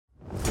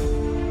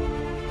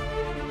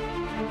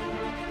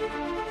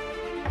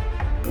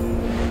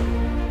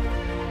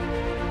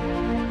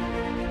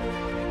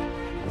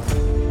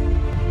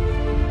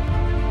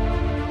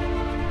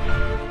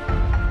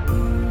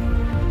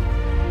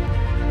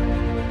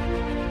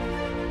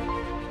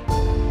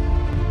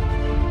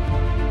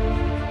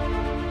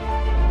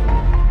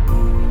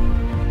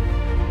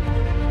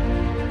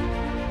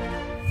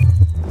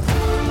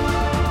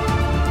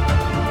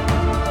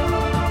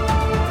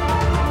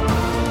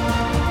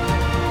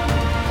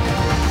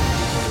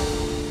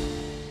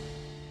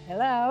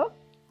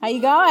How you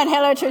going?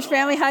 Hello, church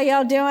family. How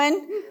y'all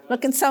doing?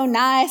 Looking so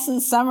nice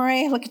and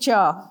summery. Look at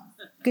y'all.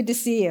 Good to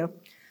see you.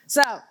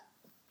 So,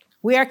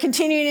 we are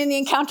continuing in the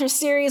Encounter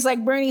series.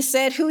 Like Bernie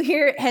said, who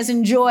here has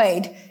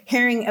enjoyed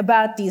hearing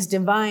about these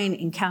divine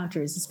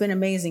encounters? It's been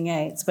amazing,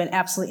 eh? It's been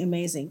absolutely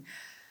amazing.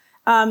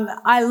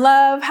 I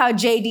love how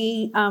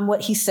JD, what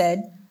he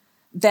said,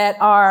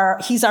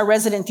 he's our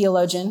resident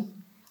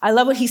theologian. I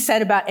love what he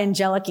said about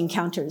angelic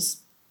encounters.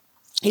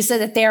 He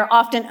said that they are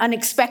often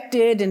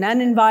unexpected and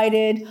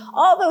uninvited,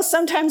 although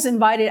sometimes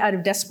invited out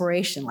of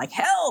desperation, like,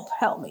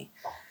 help me.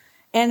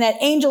 And that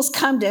angels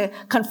come to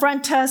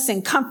confront us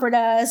and comfort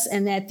us,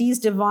 and that these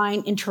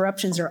divine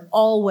interruptions are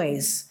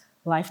always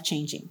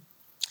life-changing.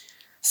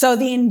 So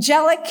the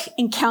angelic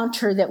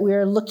encounter that we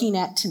are looking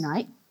at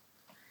tonight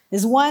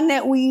is one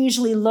that we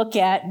usually look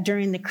at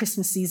during the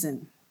Christmas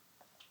season,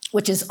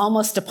 which is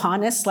almost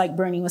upon us, like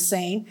Bernie was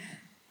saying.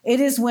 It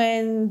is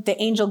when the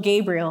angel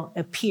Gabriel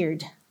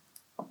appeared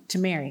to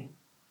Mary.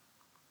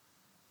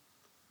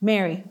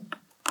 Mary,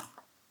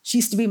 she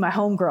used to be my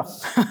homegirl.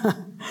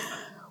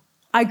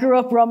 I grew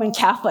up Roman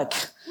Catholic.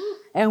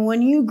 And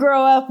when you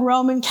grow up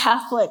Roman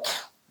Catholic,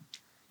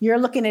 you're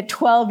looking at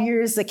 12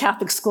 years of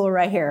Catholic school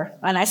right here.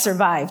 And I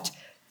survived.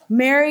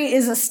 Mary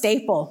is a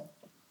staple.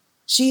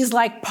 She's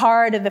like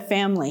part of the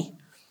family.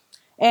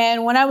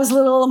 And when I was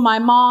little, my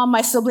mom,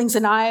 my siblings,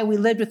 and I, we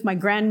lived with my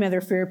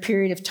grandmother for a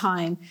period of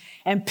time.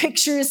 And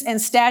pictures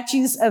and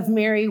statues of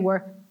Mary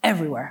were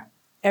everywhere.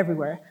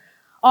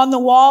 On the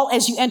wall,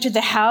 as you entered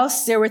the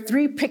house, there were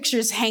 3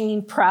 pictures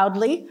hanging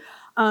proudly.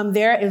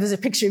 It was a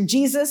picture of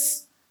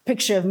Jesus, a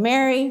picture of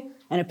Mary,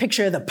 and a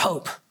picture of the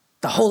Pope,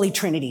 the Holy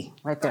Trinity,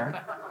 right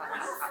there.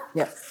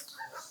 Yep.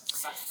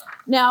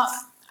 Now,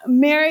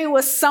 Mary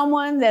was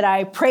someone that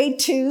I prayed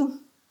to,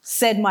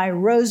 said my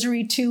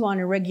rosary to on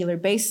a regular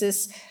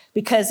basis,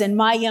 because in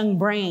my young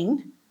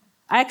brain,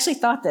 I actually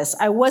thought this.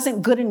 I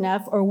wasn't good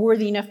enough or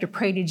worthy enough to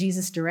pray to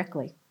Jesus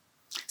directly.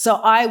 So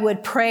I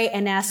would pray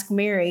and ask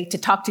Mary to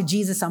talk to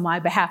Jesus on my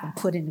behalf and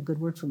put in a good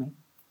word for me.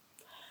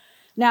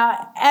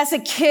 Now, as a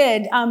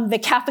kid, the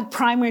Catholic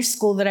primary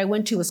school that I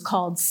went to was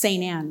called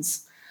St.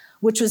 Anne's,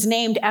 which was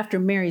named after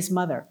Mary's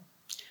mother.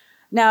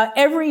 Now,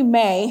 every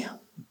May,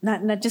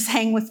 not just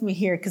hang with me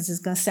here because it's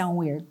going to sound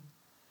weird,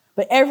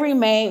 but every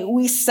May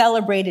we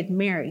celebrated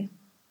Mary.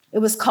 It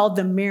was called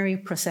the Mary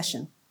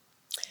Procession.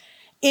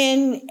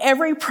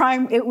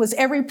 It was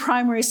every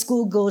primary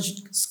school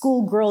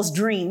girl's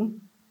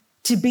dream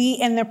to be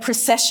in the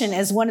procession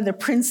as one of the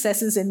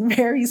princesses in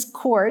Mary's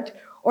court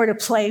or to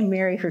play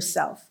Mary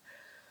herself.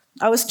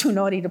 I was too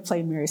naughty to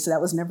play Mary, so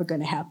that was never going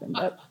to happen.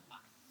 But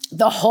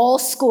the whole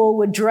school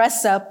would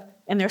dress up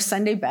in their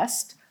Sunday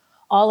best,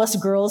 all us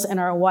girls in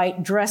our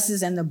white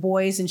dresses and the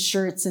boys in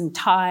shirts and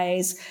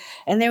ties.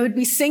 And they would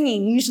be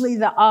singing, usually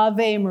the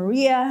Ave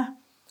Maria.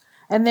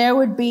 And there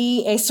would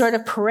be a sort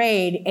of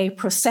parade, a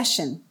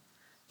procession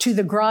to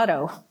the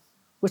grotto,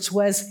 which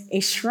was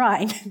a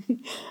shrine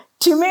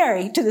to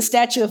Mary, to the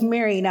statue of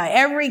Mary. Now,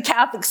 every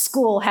Catholic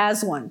school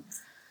has one.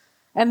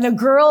 And the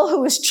girl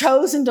who was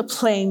chosen to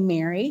play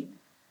Mary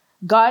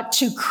got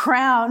to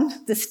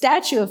crown the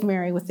statue of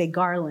Mary with a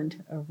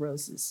garland of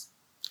roses.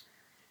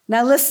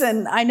 Now,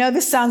 listen, I know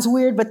this sounds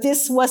weird, but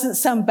this wasn't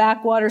some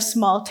backwater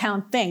small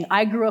town thing.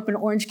 I grew up in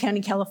Orange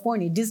County,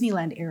 California,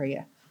 Disneyland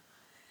area.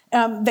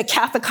 The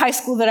Catholic high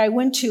school that I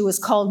went to was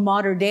called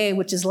Mater Dei,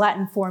 which is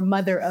Latin for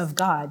Mother of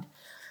God.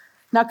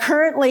 Now,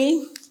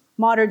 currently,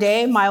 Mater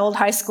Dei, my old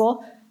high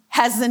school,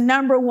 has the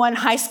 #1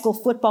 high school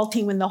football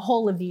team in the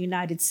whole of the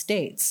United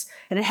States.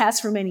 And it has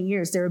for many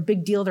years. They're a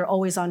big deal. They're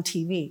always on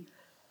TV.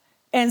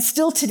 And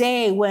still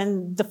today,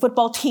 when the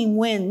football team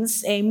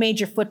wins a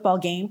major football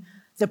game,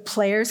 the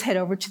players head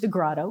over to the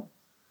grotto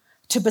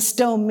to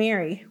bestow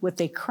Mary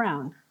with a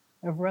crown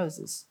of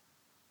roses.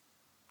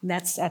 And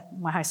that's at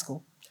my high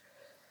school.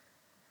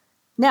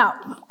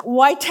 Now,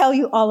 why tell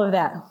you all of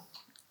that?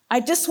 I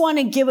just want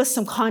to give us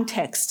some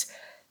context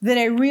that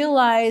I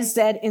realize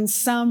that in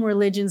some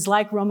religions,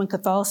 like Roman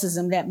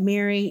Catholicism, that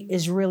Mary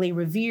is really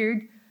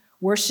revered,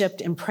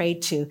 worshiped, and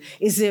prayed to.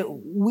 Is it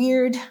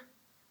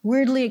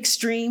weirdly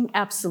extreme?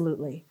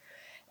 Absolutely.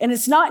 And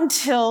it's not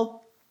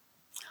until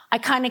I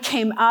kind of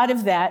came out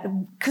of that,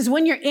 because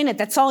when you're in it,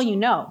 that's all you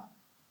know.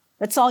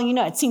 That's all you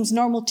know. It seems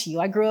normal to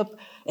you. I grew up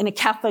in a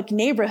Catholic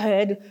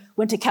neighborhood,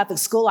 went to Catholic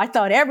school. I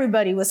thought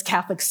everybody was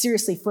Catholic,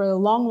 seriously, for a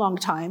long, long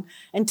time,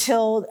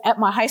 until at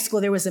my high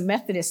school, there was a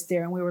Methodist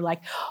there, and we were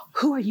like,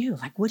 who are you?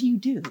 Like, what do you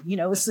do?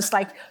 It's just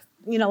like,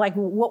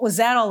 what was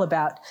that all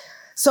about?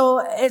 So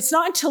it's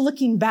not until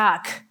looking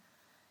back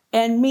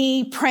and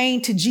me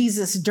praying to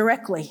Jesus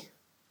directly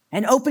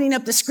and opening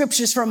up the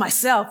scriptures for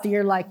myself that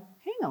you're like,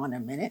 hang on a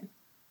minute.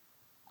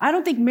 I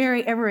don't think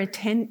Mary ever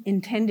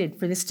intended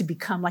for this to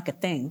become like a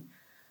thing.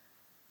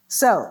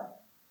 So,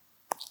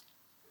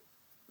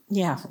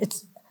 yeah,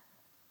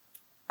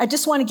 I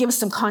just want to give us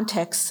some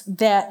context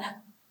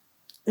that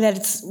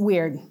it's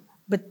weird,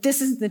 but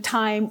this isn't the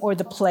time or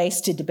the place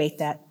to debate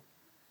that.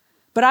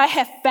 But I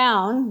have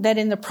found that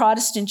in the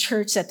Protestant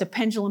church that the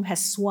pendulum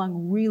has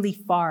swung really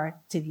far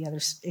to the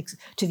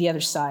other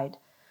side.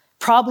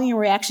 probably in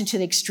reaction to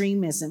the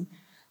extremism,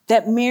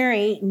 that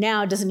Mary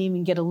now doesn't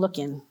even get a look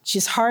in.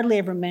 She's hardly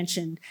ever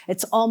mentioned.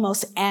 It's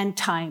almost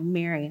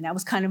anti-Mary. And that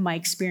was kind of my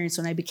experience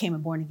when I became a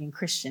born-again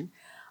Christian.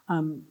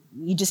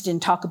 You just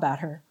didn't talk about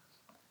her.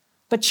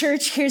 But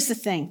church, here's the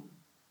thing.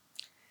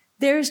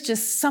 There's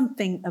just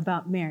something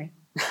about Mary,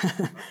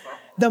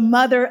 the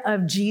mother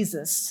of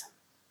Jesus,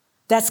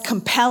 that's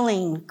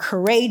compelling,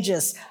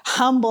 courageous,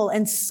 humble,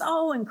 and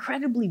so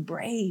incredibly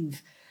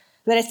brave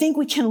that I think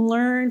we can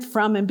learn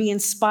from and be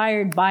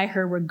inspired by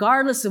her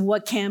regardless of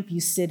what camp you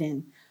sit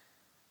in.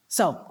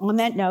 So on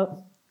that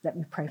note, let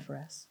me pray for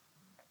us.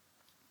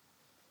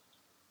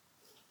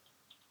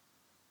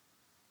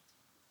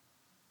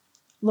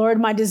 Lord,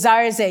 my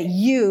desire is that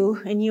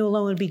you and you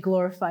alone would be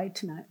glorified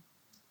tonight.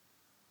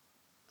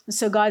 And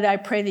so God, I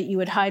pray that you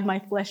would hide my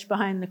flesh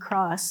behind the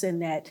cross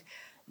and that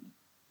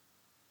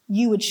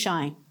you would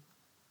shine.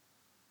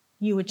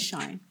 You would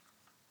shine.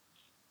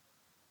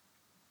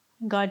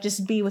 God,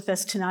 just be with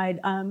us tonight.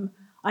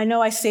 I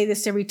know I say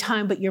this every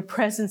time, but your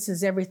presence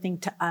is everything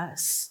to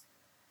us.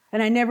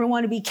 And I never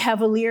want to be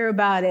cavalier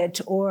about it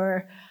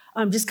or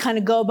just kind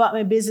of go about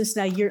my business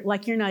now. You're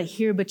not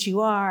here, but you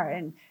are.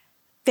 And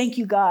thank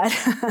you, God.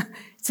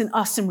 It's an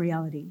awesome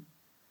reality.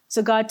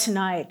 So God,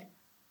 tonight,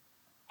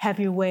 have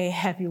your way,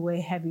 have your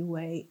way, have your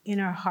way in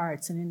our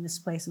hearts and in this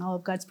place. And all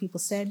of God's people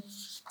said,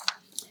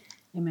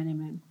 amen,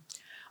 amen.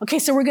 Okay,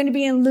 so we're going to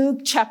be in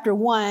Luke chapter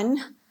 1.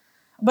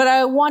 But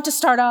I want to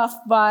start off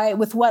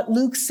with what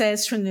Luke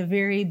says from the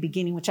very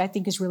beginning, which I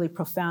think is really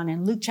profound.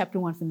 In Luke chapter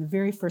 1, from the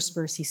very first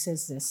verse, he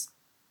says this.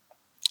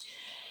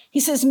 He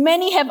says,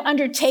 many have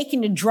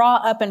undertaken to draw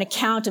up an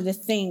account of the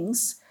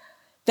things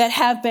that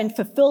have been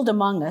fulfilled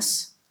among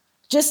us,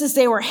 just as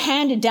they were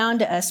handed down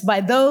to us by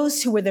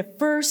those who were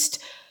first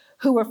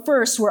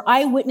were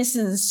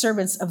eyewitnesses and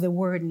servants of the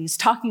word. And he's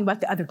talking about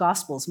the other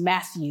gospels,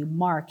 Matthew,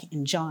 Mark,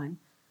 and John.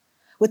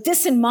 With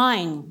this in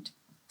mind,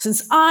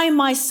 since I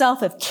myself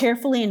have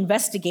carefully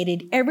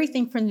investigated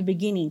everything from the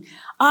beginning,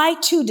 I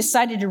too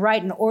decided to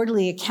write an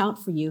orderly account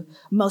for you,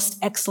 most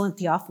excellent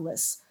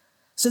Theophilus,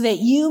 so that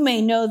you may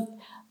know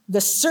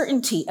the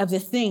certainty of the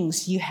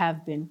things you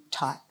have been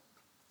taught.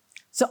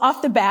 So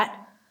off the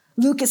bat,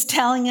 Luke is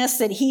telling us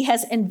that he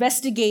has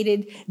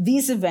investigated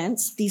these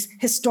events, these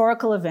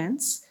historical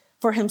events,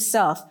 for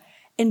himself,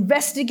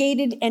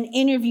 investigated and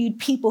interviewed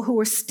people who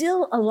were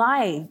still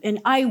alive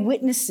and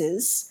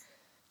eyewitnesses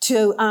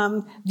to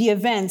the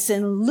events.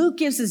 And Luke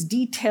gives us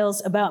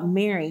details about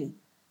Mary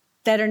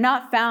that are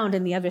not found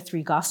in the other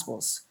three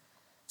gospels.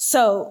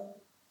 So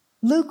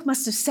Luke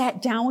must have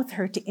sat down with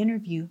her to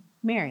interview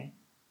Mary.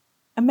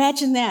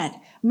 Imagine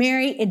that.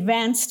 Mary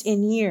advanced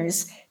in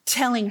years,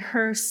 telling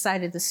her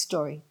side of the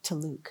story to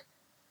Luke.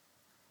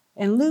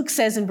 And Luke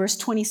says in verse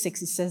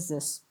 26, he says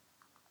this.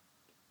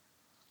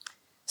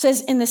 It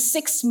says, in the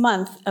 6th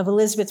month of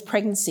Elizabeth's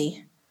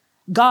pregnancy,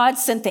 God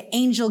sent the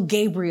angel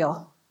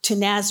Gabriel to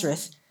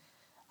Nazareth,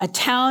 a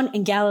town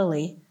in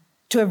Galilee,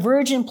 to a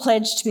virgin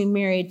pledged to be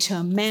married to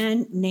a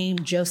man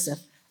named Joseph,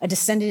 a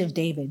descendant of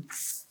David.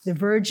 The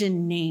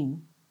virgin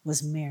name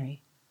was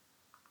Mary.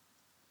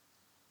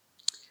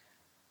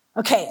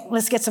 Okay,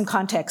 let's get some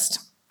context.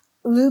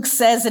 Luke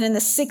says that in the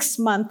 6th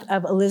month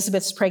of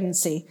Elizabeth's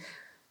pregnancy.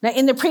 Now,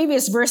 in the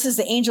previous verses,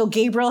 the angel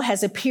Gabriel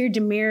has appeared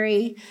to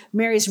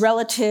Mary's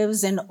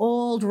relatives, an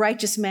old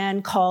righteous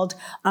man called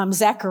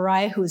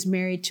Zechariah, who was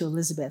married to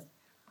Elizabeth.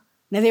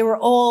 Now, they were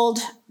old,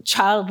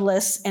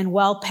 childless, and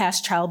well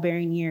past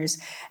childbearing years.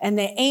 And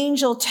the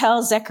angel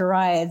tells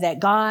Zechariah that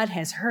God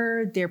has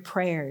heard their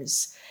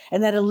prayers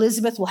and that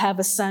Elizabeth will have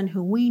a son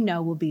who we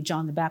know will be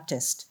John the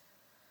Baptist.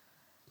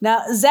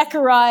 Now,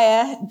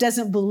 Zechariah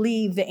doesn't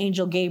believe the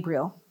angel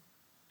Gabriel.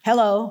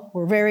 Hello,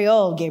 we're very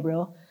old,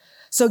 Gabriel.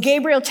 So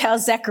Gabriel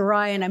tells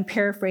Zechariah, and I'm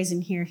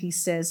paraphrasing here, he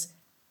says,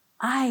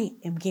 I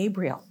am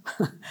Gabriel.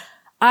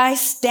 I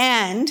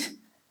stand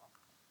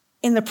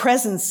in the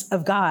presence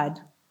of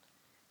God.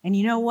 And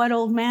you know what,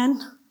 old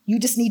man? You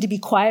just need to be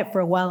quiet for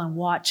a while and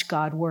watch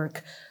God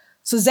work.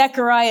 So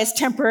Zechariah is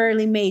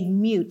temporarily made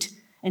mute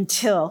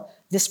until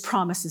this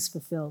promise is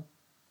fulfilled.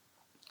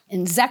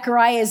 And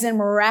Zechariah is then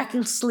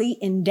miraculously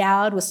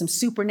endowed with some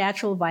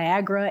supernatural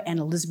Viagra, and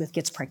Elizabeth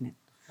gets pregnant.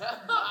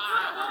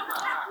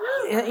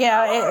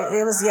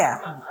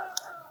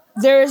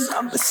 There's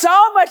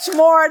so much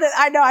more that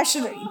I know I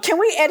should. Can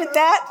we edit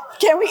that?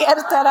 Can we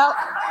edit that out?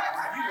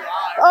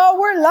 Oh,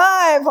 we're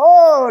live.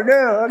 Oh,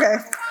 no. Okay.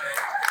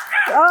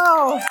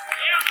 Oh.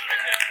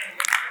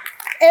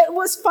 It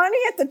was funny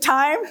at the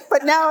time,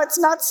 but now it's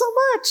not so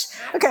much.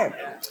 Okay.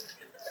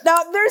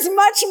 Now, there's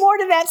much more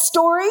to that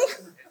story.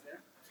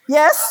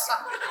 Yes?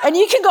 And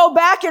you can go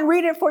back and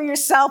read it for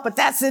yourself, but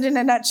that's it in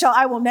a nutshell.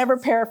 I will never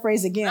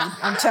paraphrase again.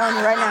 I'm telling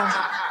you right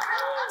now.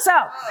 So,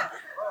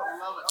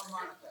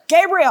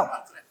 Gabriel.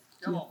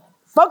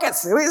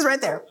 Focus. He's right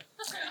there.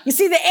 You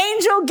see, the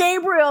angel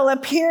Gabriel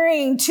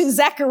appearing to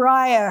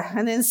Zechariah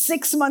and then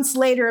 6 months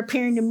later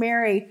appearing to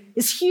Mary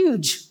is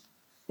huge.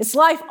 It's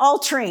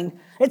life-altering.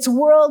 It's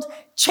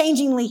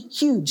world-changingly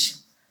huge.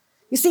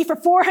 You see, for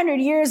 400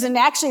 years, and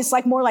actually it's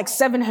more like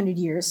 700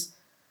 years,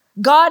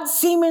 God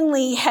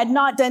seemingly had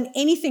not done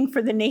anything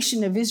for the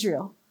nation of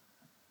Israel.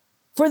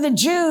 For the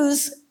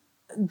Jews,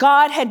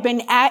 God had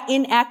been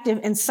inactive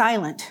and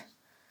silent.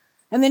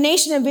 And the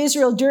nation of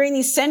Israel during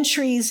these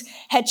centuries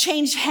had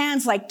changed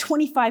hands like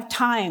 25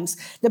 times.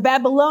 The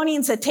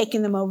Babylonians had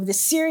taken them over. The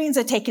Syrians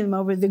had taken them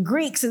over. The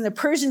Greeks and the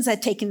Persians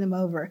had taken them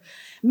over.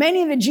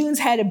 Many of the Jews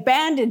had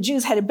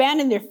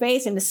abandoned their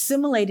faith and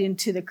assimilated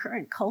into the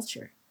current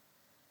culture.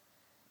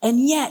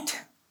 And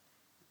yet,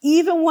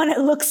 even when it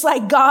looks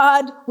like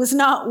God was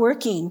not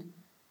working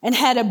and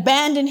had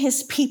abandoned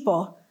his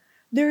people,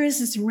 there is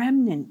this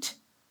remnant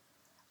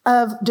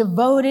of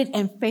devoted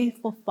and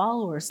faithful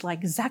followers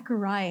like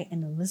Zechariah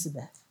and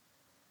Elizabeth,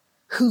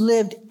 who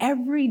lived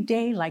every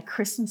day like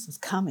Christmas was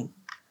coming,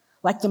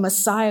 like the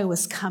Messiah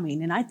was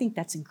coming. And I think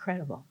that's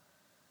incredible.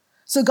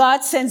 So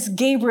God sends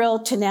Gabriel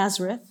to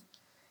Nazareth,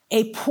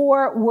 a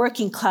poor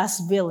working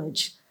class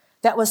village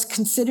that was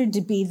considered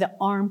to be the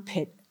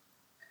armpit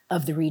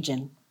of the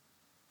region.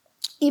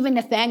 Even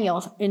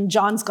Nathanael in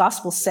John's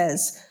gospel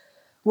says,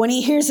 when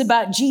he hears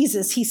about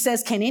Jesus, he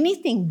says, "Can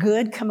anything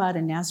good come out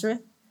of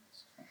Nazareth?"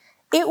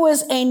 It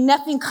was a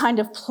nothing kind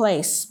of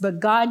place, but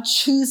God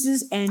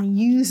chooses and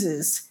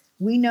uses,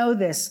 we know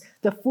this,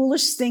 the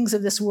foolish things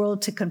of this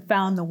world to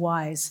confound the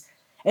wise.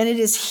 And it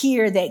is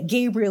here that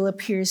Gabriel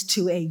appears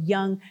to a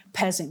young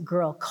peasant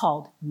girl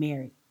called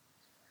Mary.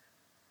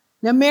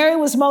 Now, Mary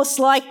was most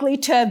likely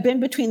to have been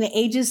between the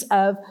ages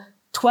of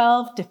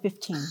 12 to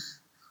 15.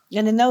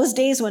 And in those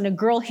days, when a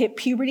girl hit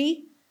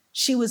puberty,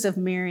 she was of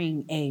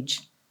marrying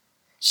age.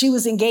 She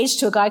was engaged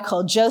to a guy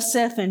called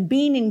Joseph, and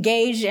being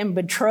engaged and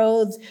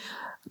betrothed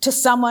to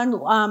someone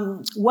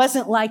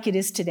wasn't like it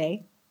is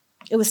today.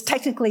 It was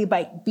technically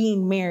like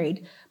being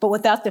married, but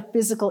without the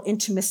physical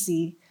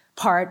intimacy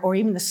part or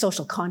even the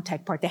social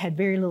contact part. They had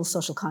very little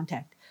social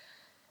contact.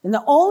 And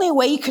the only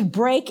way you could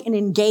break an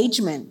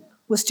engagement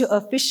was to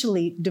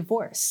officially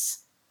divorce.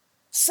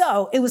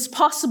 So it was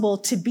possible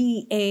to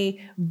be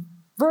a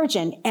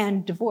virgin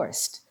and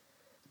divorced.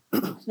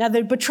 Now,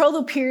 the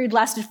betrothal period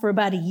lasted for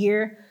about a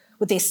year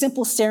with a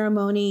simple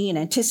ceremony in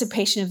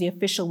anticipation of the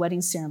official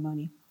wedding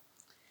ceremony.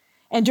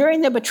 And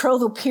during the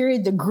betrothal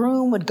period, the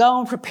groom would go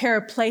and prepare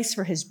a place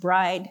for his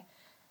bride.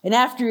 And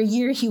after a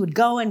year, he would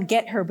go and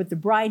get her, but the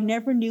bride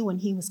never knew when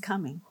he was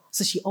coming.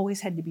 So she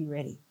always had to be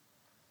ready.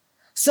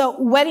 So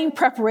wedding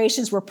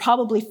preparations were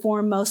probably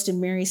foremost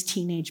in Mary's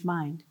teenage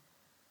mind.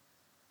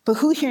 But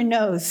who here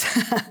knows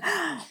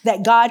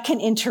that God can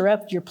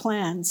interrupt your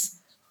plans,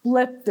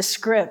 flip the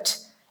script,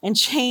 and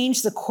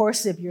change the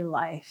course of your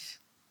life?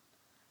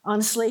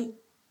 Honestly,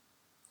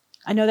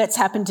 I know that's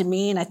happened to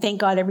me, and I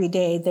thank God every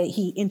day that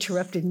he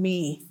interrupted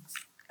me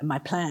and my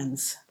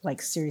plans,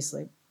 like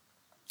seriously.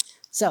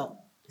 So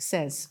it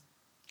says,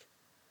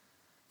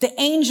 the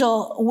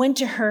angel went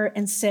to her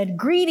and said,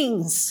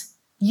 "Greetings,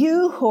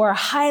 you who are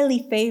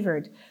highly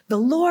favored. The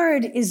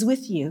Lord is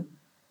with you."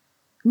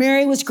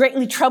 Mary was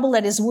greatly troubled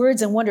at his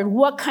words and wondered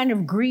what kind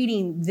of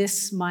greeting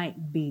this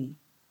might be.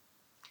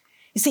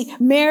 You see,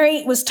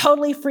 Mary was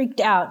totally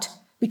freaked out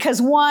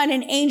because one,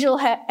 an angel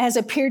has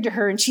appeared to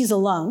her and she's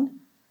alone.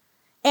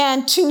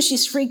 And two,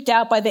 she's freaked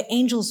out by the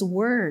angel's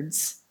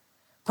words.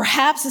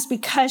 Perhaps it's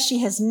because she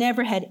has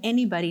never had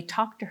anybody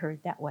talk to her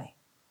that way.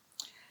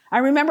 I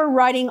remember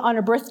writing on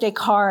a birthday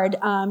card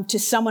to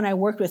someone I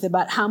worked with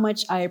about how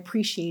much I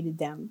appreciated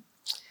them.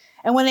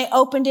 And when they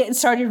opened it and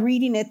started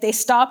reading it, they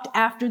stopped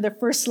after the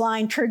first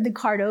line, turned the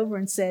card over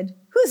and said,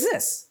 "Who's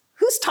this?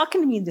 Who's talking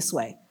to me this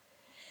way?"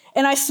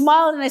 And I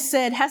smiled and I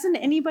said, "Hasn't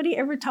anybody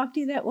ever talked to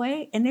you that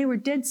way?" And they were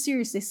dead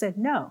serious. They said,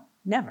 "No,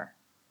 never."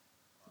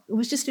 It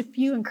was just a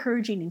few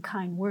encouraging and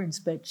kind words,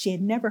 but she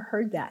had never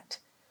heard that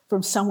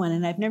from someone,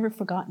 and I've never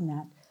forgotten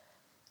that.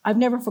 I've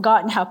never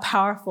forgotten how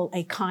powerful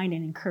a kind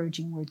and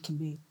encouraging word can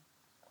be.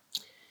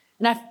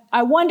 And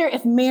I wonder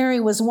if Mary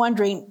was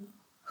wondering,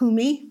 who,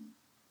 me?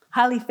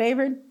 Highly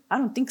favored? I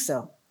don't think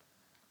so.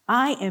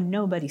 I am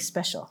nobody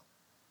special.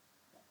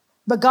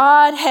 But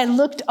God had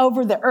looked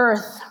over the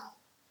earth,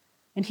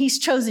 and he's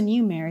chosen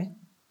you, Mary.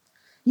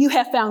 You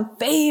have found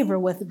favor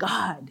with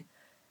God.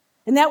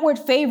 And that word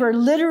favor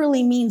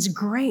literally means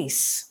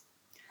grace.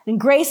 And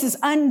grace is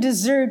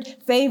undeserved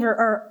favor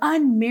or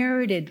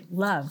unmerited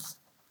love.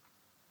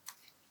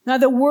 Now,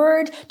 that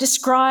word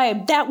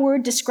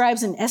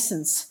describes in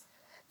essence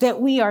that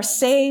we are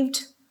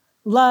saved,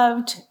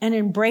 loved, and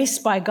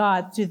embraced by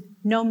God through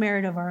no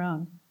merit of our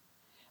own.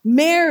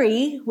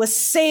 Mary was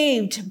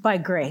saved by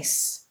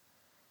grace.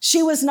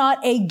 She was not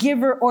a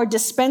giver or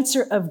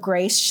dispenser of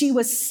grace. She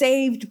was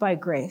saved by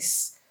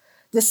grace.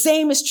 The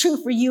same is true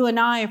for you and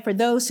I and for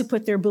those who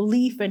put their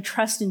belief and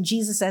trust in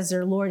Jesus as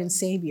their Lord and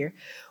Savior.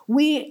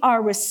 We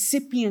are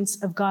recipients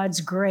of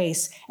God's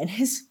grace, and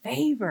his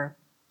favor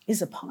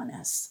is upon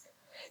us.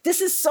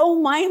 This is so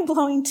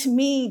mind-blowing to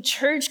me.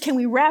 Church, can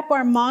we wrap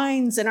our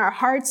minds and our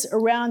hearts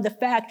around the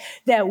fact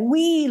that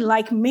we,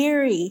 like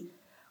Mary,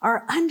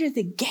 are under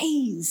the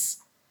gaze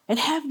and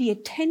have the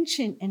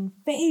attention and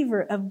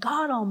favor of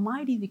God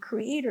Almighty, the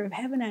creator of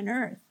heaven and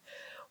earth?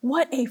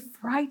 What a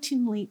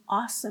frighteningly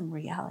awesome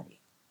reality.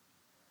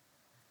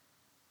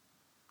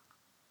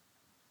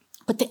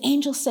 But the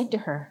angel said to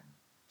her,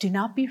 "Do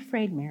not be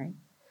afraid, Mary.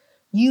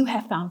 You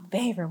have found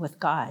favor with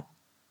God.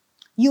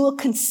 You will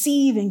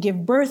conceive and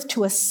give birth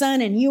to a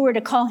son, and you are to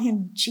call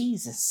him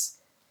Jesus.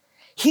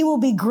 He will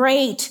be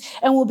great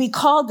and will be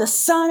called the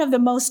Son of the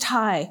Most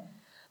High.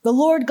 The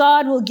Lord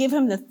God will give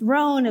him the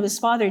throne of his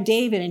father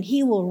David, and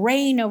he will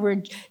reign over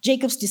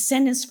Jacob's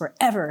descendants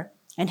forever,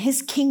 and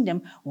his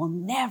kingdom will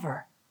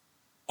never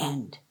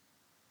end."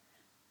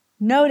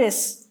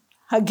 Notice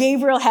how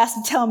Gabriel has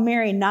to tell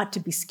Mary not to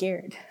be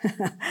scared.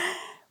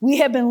 We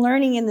have been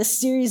learning in this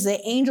series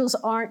that angels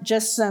aren't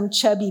just some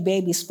chubby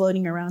babies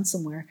floating around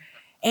somewhere.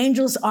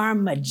 Angels are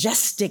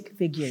majestic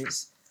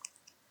figures.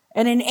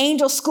 And in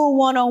Angel School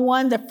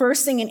 101, the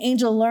first thing an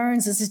angel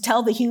learns is to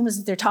tell the humans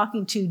that they're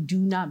talking to, do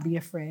not be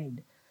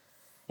afraid.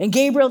 And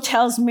Gabriel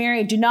tells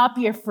Mary, do not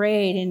be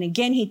afraid. And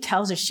again, he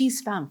tells her she's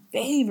found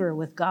favor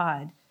with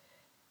God.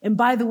 And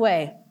by the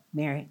way,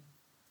 Mary,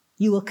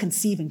 you will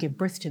conceive and give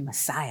birth to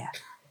Messiah,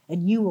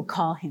 and you will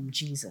call him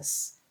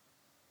Jesus.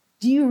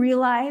 Do you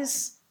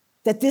realize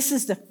that this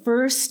is the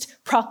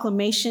first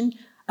proclamation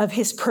of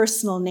his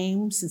personal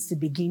name since the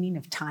beginning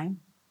of time?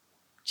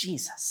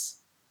 Jesus.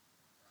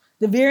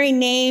 The very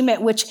name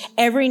at which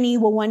every knee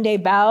will one day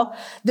bow,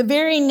 the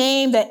very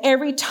name that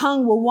every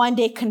tongue will one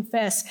day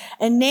confess,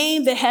 a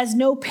name that has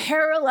no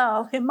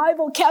parallel in my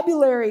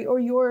vocabulary or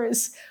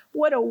yours.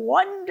 What a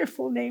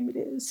wonderful name it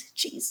is,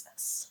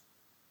 Jesus.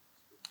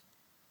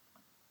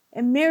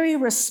 And Mary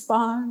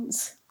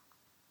responds,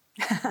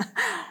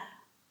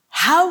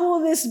 "How will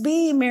this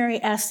be?" Mary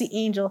asked the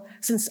angel,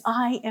 "since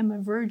I am a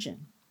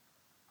virgin?"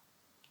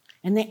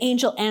 And the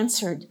angel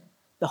answered,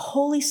 "The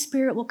Holy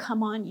Spirit will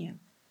come on you,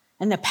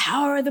 and the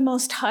power of the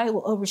Most High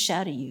will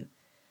overshadow you.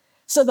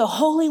 So the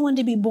Holy One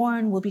to be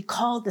born will be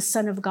called the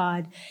Son of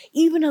God.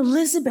 Even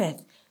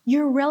Elizabeth,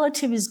 your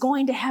relative, is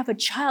going to have a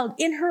child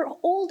in her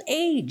old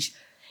age.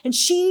 And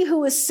she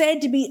who is said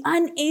to be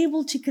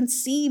unable to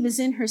conceive is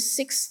in her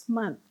 6th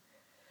month.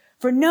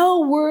 For no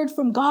word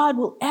from God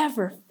will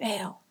ever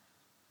fail."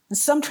 And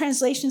some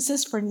translation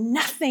says, "For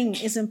nothing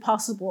is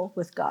impossible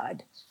with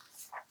God."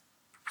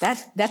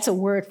 That's a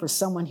word for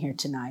someone here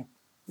tonight.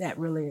 That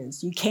really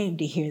is. You came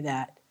to hear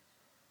that.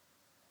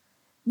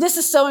 This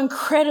is so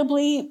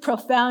incredibly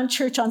profound,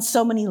 church, on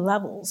so many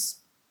levels.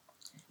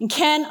 And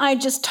can I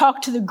just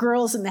talk to the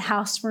girls in the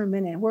house for a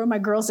minute? Where are my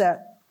girls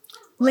at?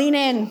 Lean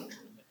in.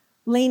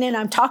 Lean in.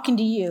 I'm talking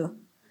to you.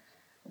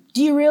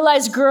 Do you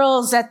realize,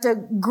 girls, at the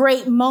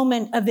great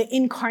moment of the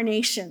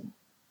incarnation,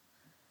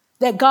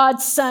 that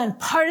God's Son,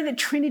 part of the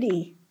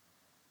Trinity,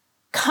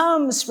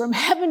 comes from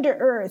heaven to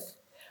earth,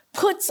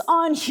 puts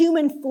on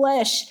human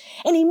flesh,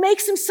 and he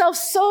makes himself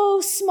so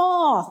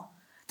small,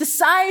 the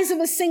size of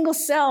a single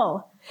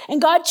cell.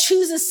 And God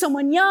chooses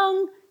someone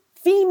young,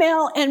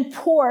 female, and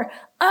poor,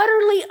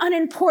 utterly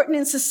unimportant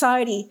in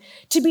society,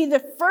 to be the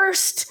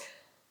first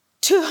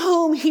to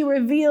whom he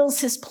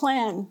reveals his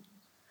plan.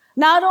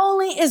 Not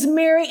only is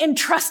Mary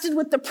entrusted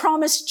with the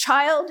promised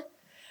child,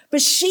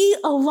 but she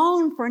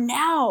alone for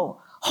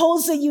now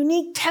holds a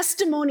unique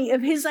testimony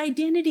of his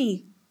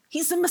identity.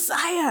 He's the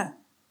Messiah.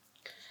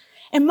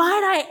 And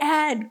might I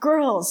add,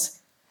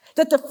 girls,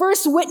 that the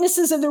first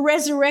witnesses of the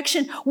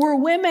resurrection were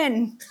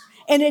women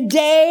in a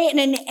day and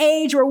an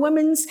age where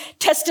women's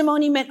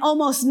testimony meant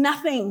almost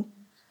nothing.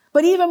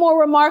 But even more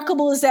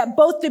remarkable is that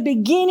both the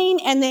beginning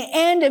and the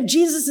end of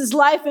Jesus'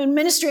 life and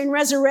ministry and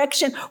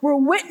resurrection were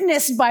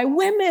witnessed by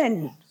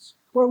women.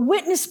 Were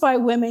witnessed by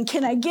women.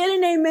 Can I get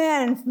an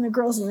amen from the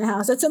girls in the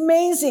house? That's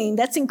amazing.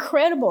 That's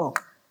incredible.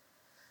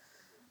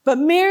 But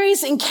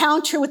Mary's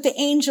encounter with the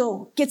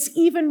angel gets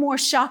even more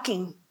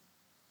shocking.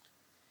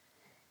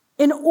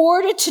 In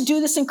order to do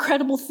this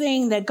incredible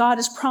thing that God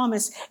has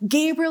promised,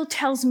 Gabriel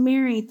tells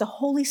Mary, the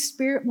Holy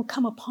Spirit will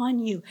come upon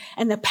you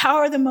and the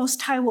power of the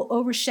Most High will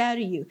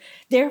overshadow you.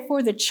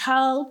 Therefore, the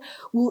child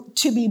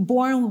to be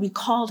born will be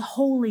called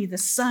Holy, the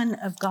Son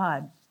of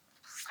God.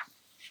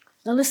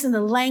 Now listen, the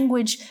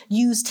language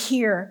used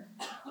here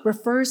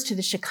refers to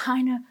the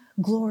Shekinah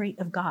glory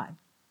of God,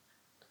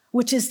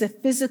 which is the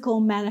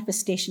physical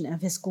manifestation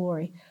of his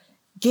glory.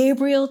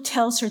 Gabriel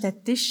tells her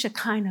that this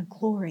Shekinah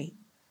glory,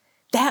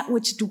 that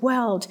which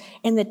dwelled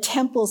in the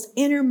temple's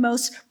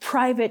innermost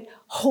private,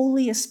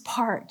 holiest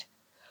part,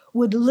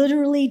 would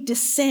literally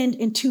descend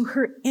into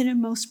her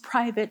innermost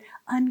private,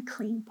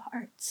 unclean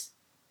parts.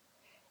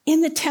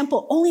 In the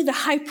temple, only the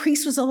high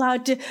priest was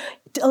allowed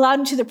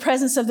into the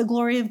presence of the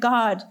glory of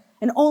God,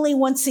 and only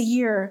once a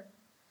year.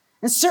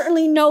 And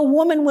certainly no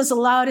woman was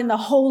allowed in the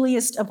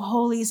holiest of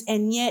holies.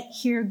 And yet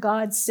here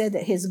God said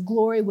that his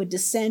glory would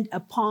descend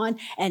upon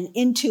and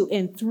into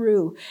and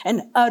through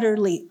an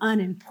utterly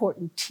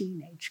unimportant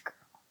teenage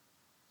girl.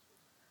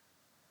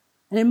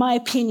 And in my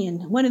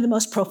opinion, one of the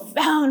most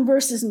profound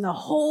verses in the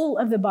whole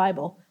of the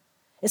Bible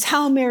is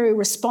how Mary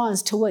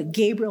responds to what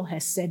Gabriel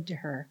has said to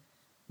her.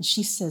 And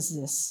she says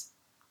this.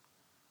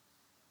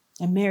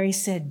 And Mary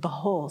said,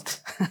 "Behold,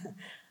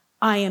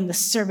 I am the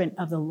servant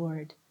of the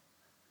Lord.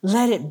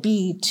 Let it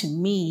be to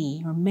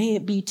me, or may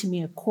it be to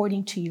me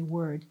according to your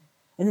word."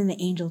 And then the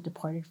angel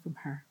departed from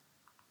her.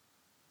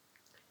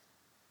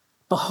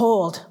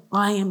 Behold,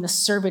 I am the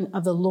servant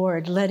of the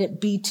Lord. Let it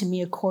be to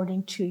me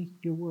according to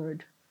your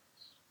word.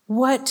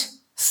 What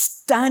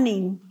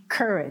stunning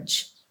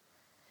courage.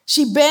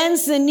 She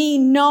bends the knee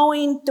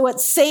knowing what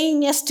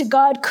saying yes to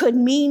God could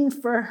mean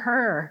for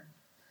her.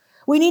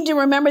 We need to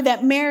remember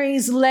that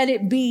Mary's let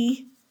it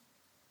be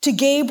to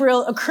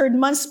Gabriel occurred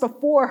months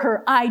before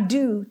her I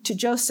do to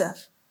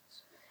Joseph.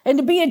 And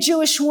to be a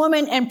Jewish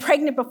woman and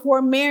pregnant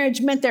before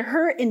marriage meant that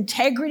her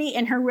integrity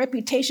and her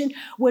reputation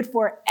would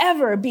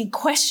forever be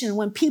questioned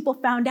when people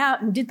found out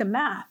and did the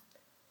math.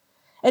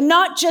 And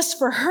not just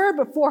for her,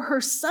 but for her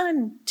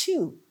son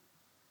too.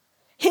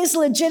 His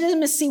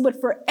legitimacy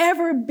would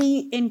forever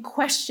be in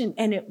question,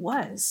 and it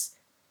was.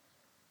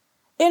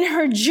 In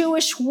her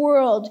Jewish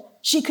world,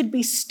 she could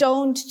be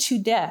stoned to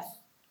death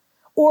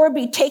or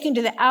be taken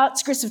to the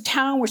outskirts of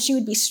town where she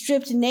would be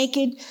stripped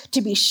naked,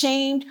 to be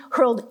shamed,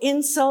 hurled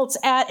insults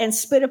at, and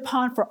spit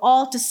upon for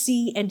all to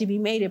see and to be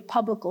made a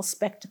public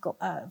spectacle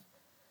of.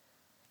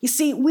 You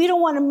see, we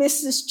don't want to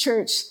miss this,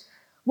 church,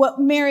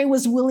 what Mary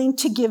was willing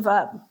to give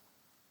up.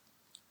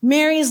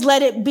 Mary's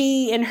let it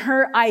be in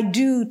her I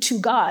do to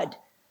God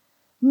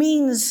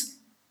means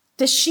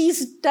that she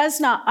does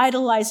not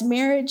idolize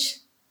marriage.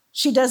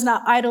 She does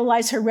not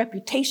idolize her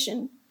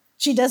reputation.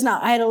 She does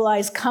not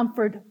idolize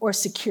comfort or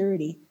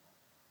security.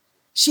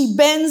 She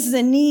bends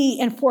the knee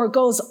and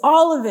forgoes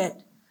all of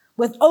it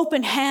with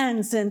open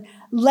hands and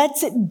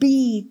lets it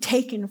be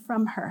taken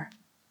from her.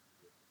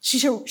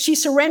 She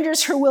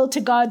surrenders her will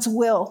to God's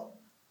will.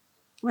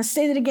 I'm going to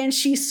say that again.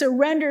 She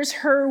surrenders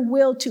her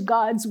will to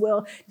God's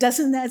will.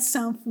 Doesn't that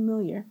sound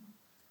familiar?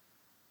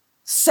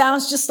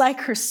 Sounds just like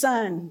her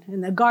son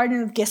in the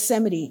Garden of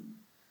Gethsemane,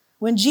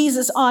 when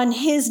Jesus on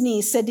his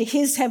knees said to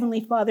his heavenly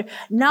Father,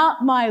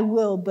 not my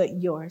will,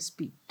 but yours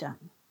be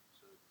done.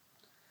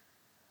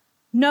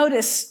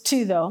 Notice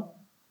too, though,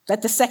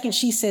 that the second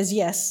she says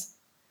yes,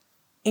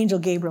 Angel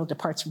Gabriel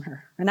departs from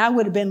her. And I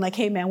would have been like,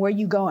 hey man, where are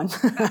you going?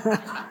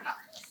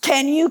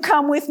 Can you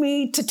come with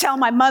me to tell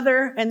my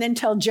mother and then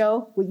tell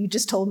Joe what you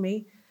just told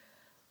me?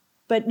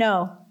 But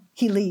no,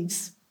 he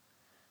leaves.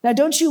 Now,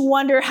 don't you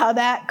wonder how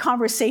that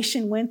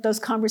conversation went, those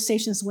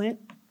conversations went?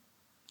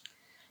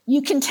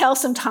 You can tell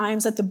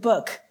sometimes that the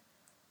book,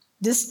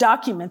 this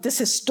document, this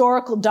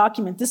historical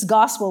document, this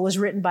gospel was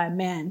written by a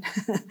man.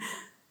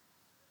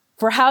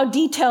 For how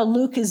detailed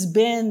Luke has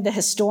been, the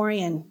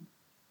historian,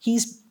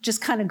 he's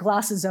just kind of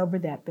glosses over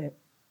that bit.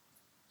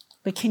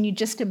 But can you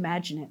just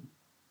imagine it?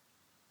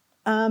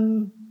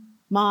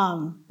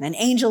 Mom, an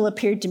angel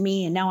appeared to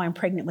me and now I'm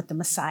pregnant with the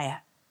Messiah.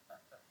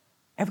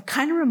 It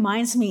kind of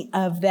reminds me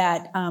of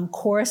that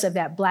chorus of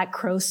that Black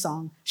Crow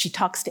song, She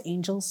Talks to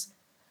Angels,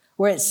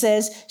 where it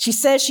says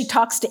she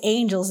talks to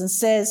angels and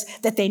says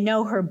that they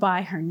know her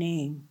by her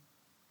name.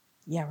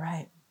 Yeah,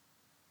 right.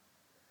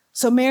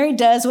 So Mary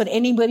does what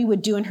anybody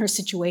would do in her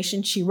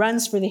situation. She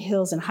runs for the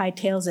hills and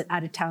hightails it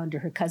out of town to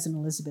her cousin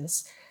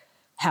Elizabeth's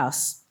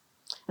house.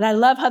 And I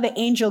love how the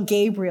angel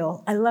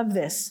Gabriel, I love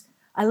this.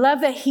 I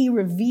love that he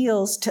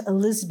reveals to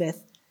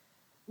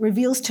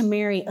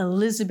Mary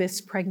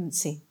Elizabeth's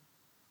pregnancy.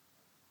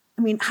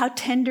 I mean, how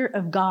tender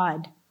of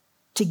God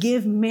to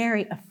give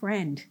Mary a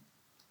friend,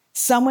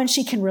 someone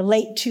she can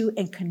relate to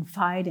and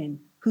confide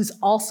in, who's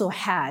also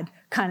had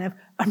kind of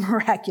a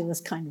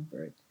miraculous kind of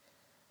birth,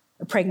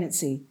 a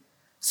pregnancy.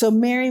 So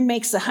Mary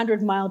makes a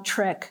 100-mile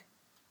trek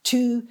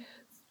through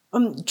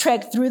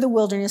the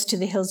wilderness to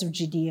the hills of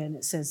Judea, and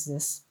it says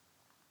this.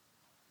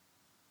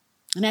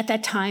 And at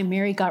that time,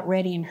 Mary got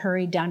ready and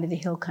hurried down to the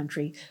hill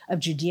country of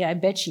Judea. I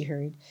bet she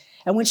hurried.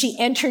 And when she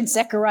entered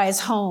Zechariah's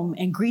home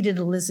and greeted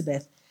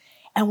Elizabeth,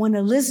 and when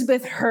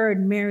Elizabeth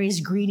heard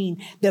Mary's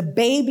greeting, the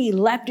baby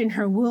leapt in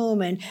her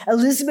womb, and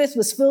Elizabeth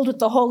was filled with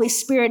the Holy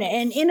Spirit.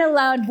 And in a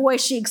loud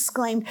voice, she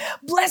exclaimed,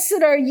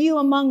 "Blessed are you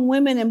among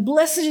women, and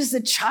blessed is the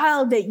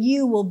child that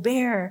you will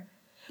bear.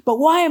 But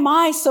why am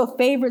I so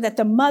favored that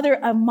the mother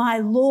of my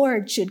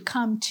Lord should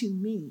come to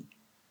me?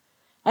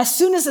 As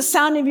soon as the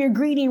sound of your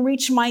greeting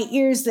reached my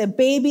ears, the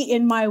baby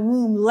in my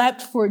womb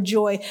leapt for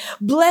joy.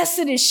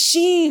 Blessed is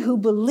she who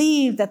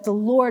believed that the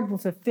Lord will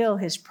fulfill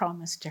his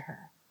promise to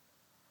her."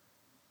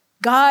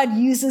 God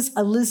uses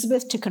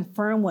Elizabeth to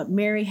confirm what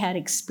Mary had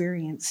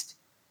experienced.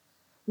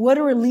 What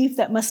a relief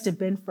that must have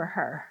been for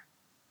her.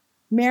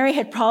 Mary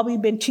had probably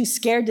been too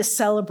scared to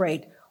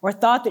celebrate or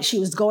thought that she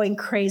was going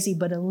crazy,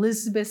 but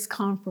Elizabeth's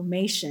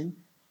confirmation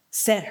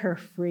set her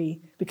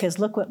free, because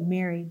look what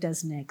Mary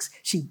does next.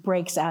 She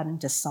breaks out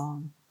into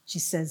song. She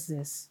says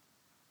this: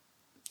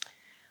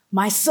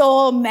 "My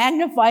soul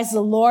magnifies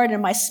the Lord,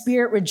 and my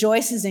spirit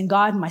rejoices in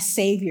God, my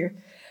Savior.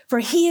 For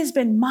he has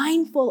been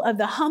mindful of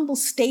the humble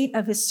state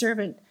of his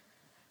servant.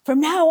 From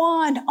now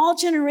on, all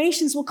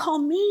generations will call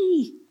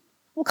me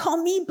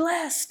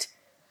blessed.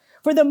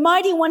 For the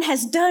Mighty One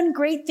has done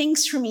great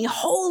things for me.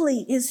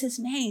 Holy is his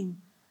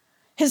name.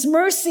 His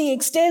mercy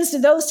extends to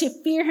those who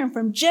fear him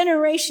from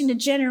generation to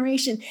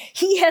generation.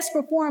 He has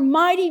performed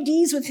mighty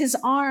deeds with his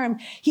arm.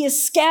 He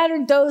has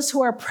scattered those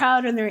who are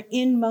proud in their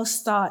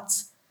inmost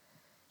thoughts.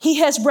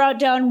 He has brought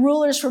down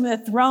rulers from their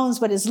thrones,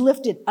 but has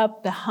lifted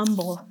up the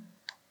humble.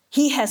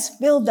 He has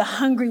filled the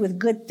hungry with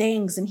good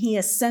things, and he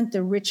has sent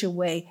the rich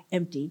away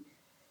empty.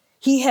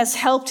 He has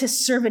helped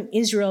his servant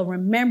Israel,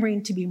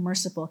 remembering to be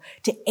merciful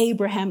to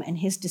Abraham and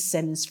his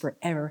descendants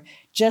forever,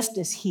 just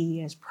as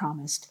he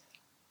promised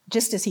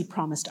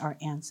our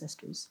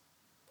ancestors.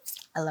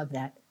 I love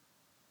that.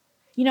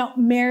 You know,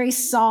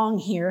 Mary's song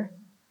here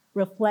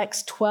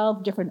reflects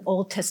 12 different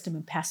Old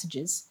Testament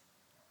passages.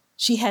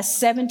 She has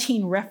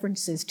 17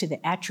 references to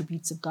the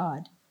attributes of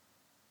God.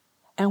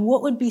 And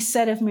what would be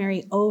said of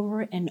Mary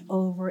over and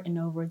over and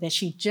over, that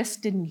she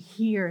just didn't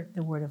hear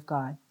the word of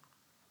God.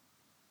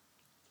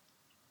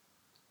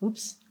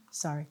 Oops,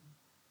 sorry.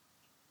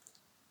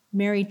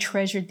 Mary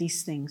treasured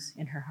these things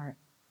in her heart.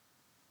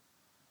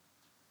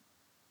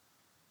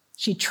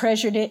 She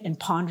treasured it and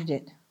pondered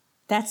it.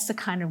 That's the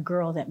kind of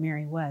girl that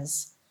Mary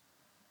was.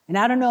 And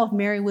I don't know if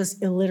Mary was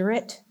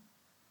illiterate,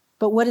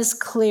 but what is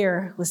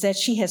clear was that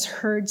she has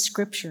heard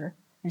scripture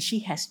and she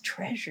has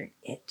treasured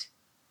it.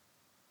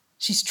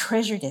 She's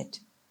treasured it.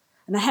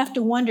 And I have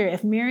to wonder,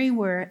 if Mary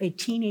were a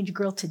teenage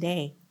girl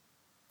today,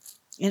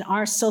 in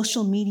our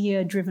social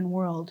media driven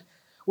world,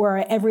 where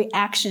our every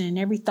action and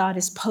every thought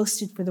is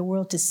posted for the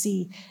world to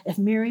see, if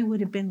Mary would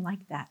have been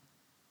like that.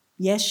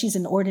 Yes, she's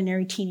an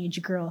ordinary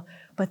teenage girl,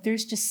 but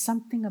there's just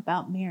something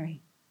about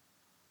Mary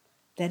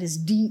that is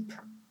deep,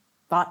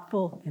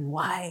 thoughtful, and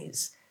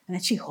wise, and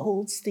that she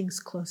holds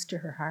things close to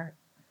her heart.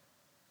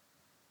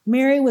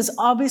 Mary was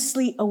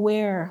obviously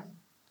aware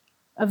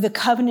of the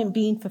covenant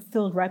being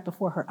fulfilled right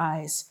before her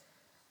eyes.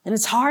 And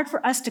it's hard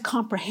for us to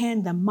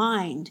comprehend the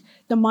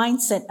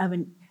mindset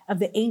of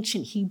the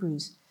ancient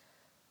Hebrews.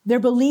 Their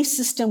belief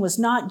system was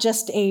not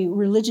just a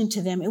religion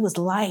to them, it was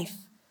life.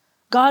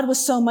 God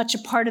was so much a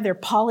part of their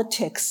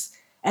politics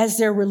as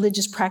their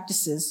religious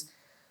practices.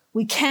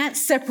 We can't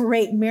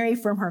separate Mary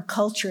from her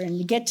culture, and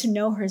to get to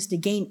know her is to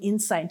gain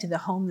insight into the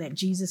home that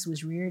Jesus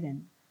was reared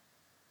in.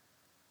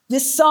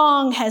 This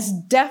song has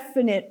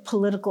definite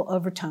political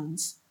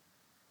overtones.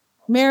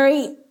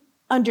 Mary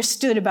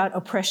understood about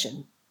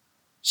oppression.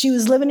 She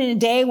was living in a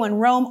day when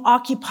Rome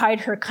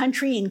occupied her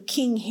country and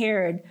King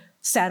Herod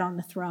sat on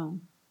the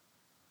throne.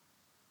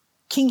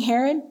 King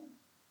Herod,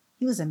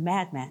 he was a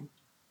madman.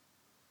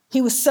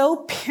 He was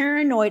so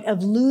paranoid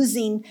of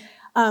losing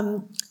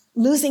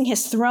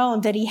his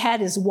throne that he had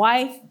his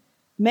wife,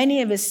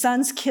 many of his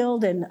sons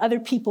killed, and other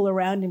people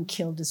around him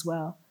killed as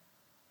well.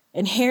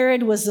 And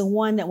Herod was the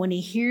one that, when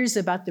he hears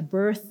about the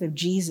birth of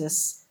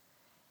Jesus,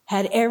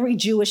 had every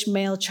Jewish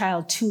male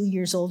child 2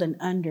 years old and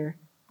under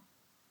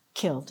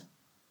killed,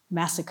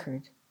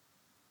 massacred.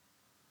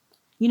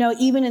 You know,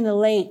 even in the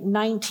late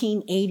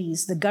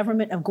 1980s, the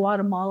government of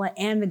Guatemala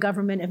and the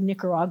government of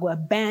Nicaragua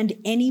banned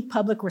any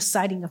public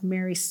reciting of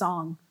Mary's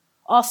song,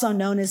 also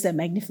known as the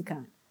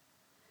Magnificat,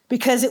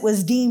 because it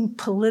was deemed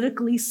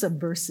politically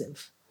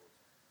subversive.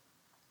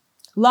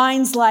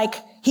 Lines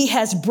like, "He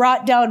has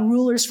brought down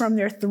rulers from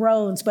their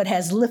thrones, but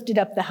has lifted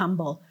up the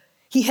humble.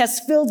 He has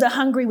filled the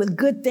hungry with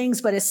good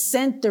things, but has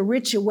sent the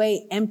rich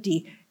away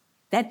empty."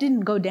 That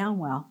didn't go down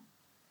well.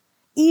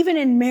 Even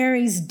in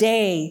Mary's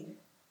day,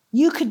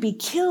 you could be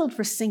killed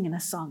for singing a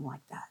song like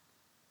that.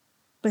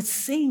 But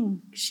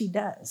sing she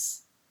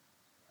does.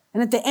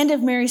 And at the end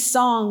of Mary's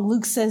song,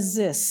 Luke says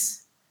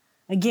this.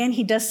 Again,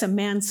 he does some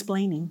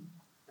mansplaining.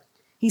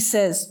 He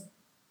says,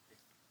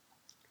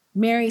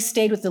 Mary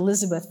stayed with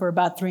Elizabeth for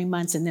about 3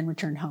 months and then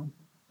returned home.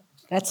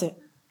 That's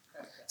it.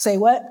 Say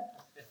what?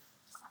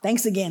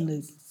 Thanks again,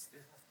 Luke.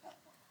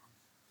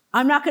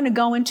 I'm not going to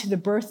go into the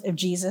birth of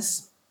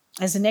Jesus.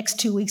 As the next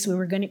 2 weeks,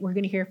 we're going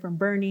to hear from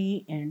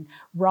Bernie and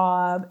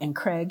Rob and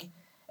Craig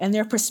and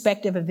their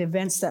perspective of the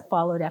events that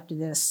followed after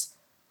this.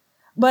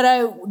 But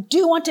I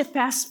do want to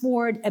fast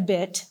forward a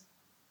bit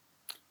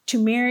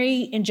to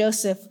Mary and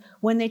Joseph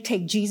when they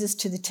take Jesus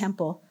to the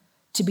temple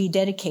to be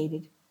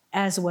dedicated,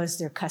 as was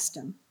their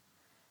custom.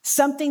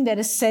 Something that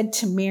is said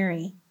to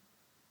Mary,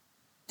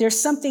 there's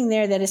something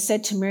there that is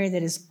said to Mary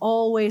that has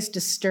always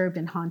disturbed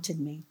and haunted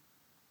me.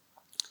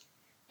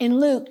 In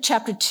Luke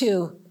chapter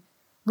 2,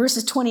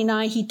 verses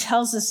 29, he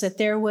tells us that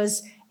there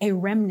was a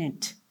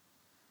remnant,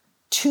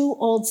 2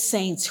 old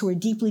saints who were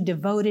deeply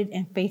devoted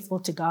and faithful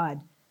to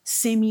God,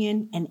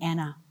 Simeon and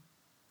Anna,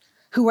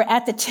 who were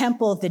at the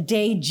temple the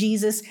day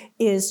Jesus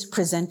is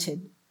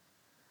presented.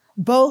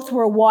 Both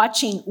were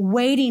watching,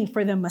 waiting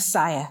for the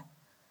Messiah.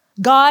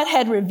 God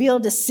had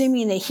revealed to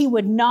Simeon that he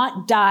would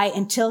not die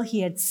until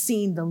he had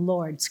seen the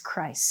Lord's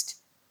Christ.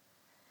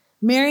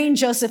 Mary and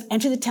Joseph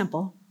enter the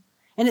temple,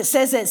 and it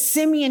says that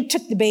Simeon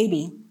took the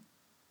baby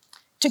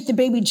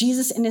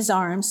Jesus in his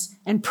arms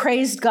and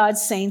praised God,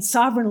 saying,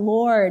 "Sovereign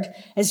Lord,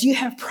 as you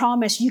have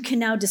promised, you can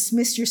now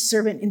dismiss your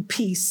servant in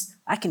peace.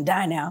 I can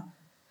die now.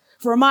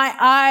 For my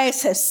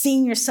eyes have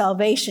seen your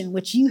salvation,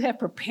 which you have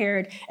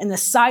prepared in the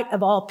sight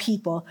of all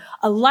people,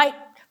 a light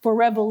for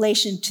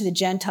revelation to the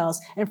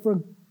Gentiles and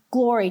for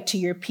glory to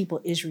your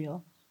people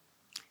Israel."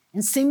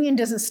 And Simeon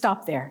doesn't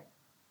stop there.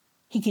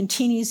 He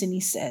continues and he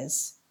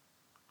says,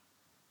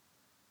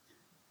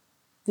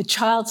 the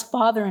child's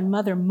father and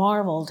mother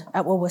marveled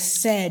at what was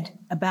said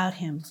about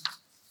him.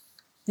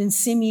 Then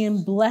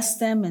Simeon blessed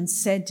them and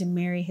said to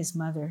Mary, his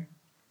mother,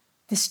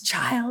 "This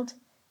child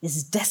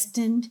is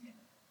destined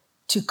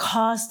to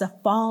cause the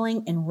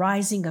falling and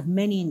rising of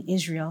many in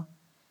Israel,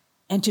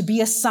 and to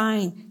be a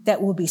sign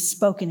that will be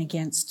spoken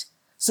against,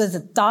 so that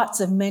the thoughts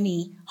of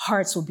many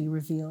hearts will be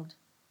revealed."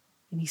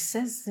 And he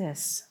says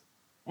this,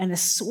 "And a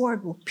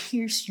sword will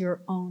pierce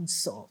your own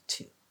soul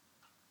too."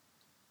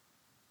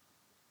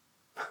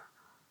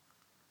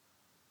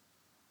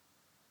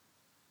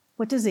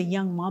 What does a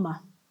young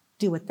mama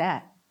do with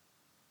that?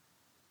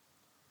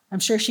 I'm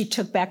sure she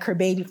took back her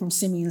baby from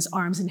Simeon's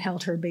arms and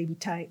held her baby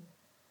tight.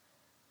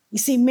 You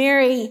see,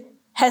 Mary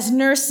has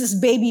nursed this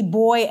baby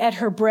boy at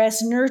her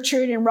breast,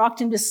 nurtured and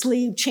rocked him to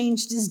sleep,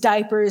 changed his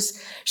diapers.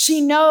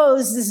 She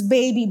knows this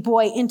baby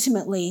boy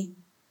intimately.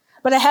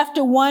 But I have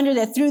to wonder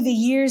that through the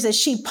years, as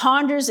she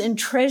ponders and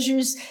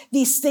treasures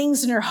these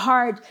things in her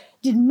heart,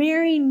 did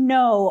Mary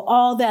know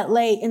all that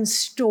lay in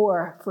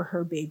store for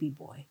her baby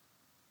boy?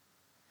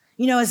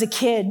 You know, as a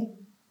kid,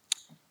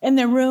 in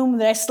the room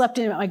that I slept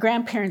in at my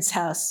grandparents'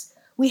 house,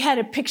 we had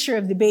a picture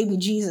of the baby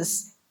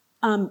Jesus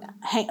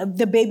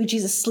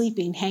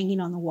sleeping, hanging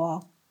on the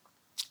wall.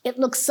 It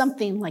looks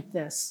something like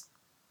this.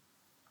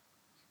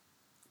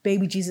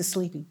 Baby Jesus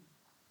sleeping.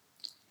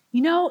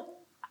 You know,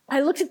 I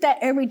looked at that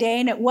every day,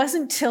 and it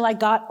wasn't until I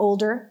got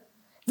older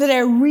that I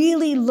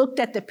really looked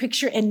at the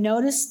picture and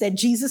noticed that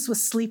Jesus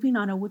was sleeping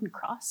on a wooden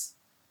cross.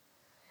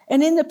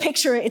 And in the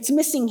picture, it's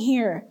missing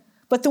here,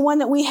 but the one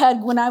that we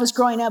had when I was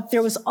growing up,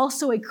 there was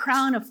also a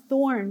crown of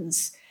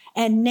thorns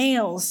and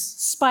nails,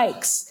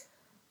 spikes,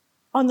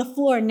 on the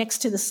floor next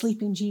to the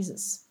sleeping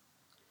Jesus.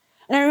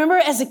 And I remember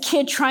as a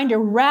kid trying to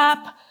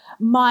wrap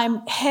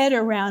my head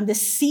around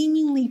this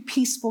seemingly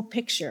peaceful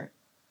picture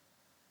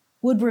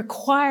would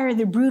require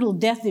the brutal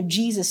death of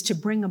Jesus to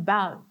bring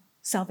about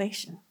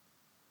salvation.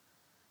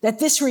 That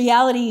this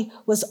reality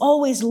was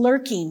always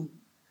lurking,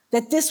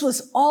 that this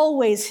was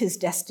always his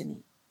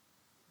destiny.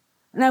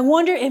 And I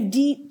wonder if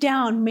deep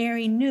down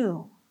Mary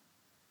knew.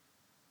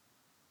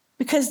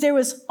 Because there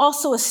was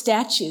also a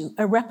statue,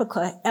 a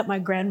replica at my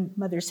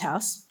grandmother's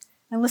house.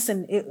 And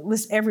listen, it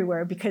was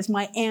everywhere because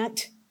my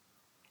aunt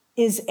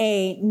is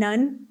a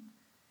nun,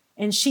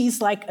 and she's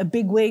like a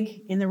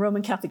bigwig in the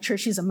Roman Catholic Church.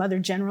 She's a mother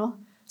general.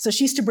 So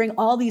she used to bring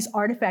all these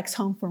artifacts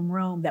home from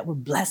Rome that were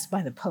blessed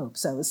by the Pope.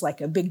 So it was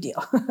like a big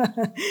deal.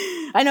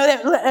 I know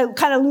that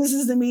kind of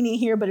loses the meaning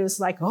here, but it was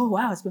like, oh,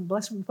 wow, it's been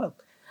blessed from the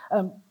Pope.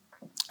 So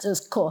it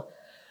was cool.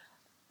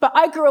 But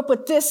I grew up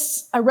with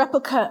this, a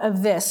replica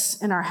of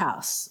this in our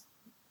house.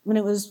 When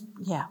it was,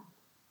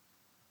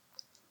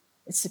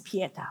 it's the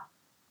Pietà.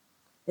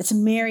 It's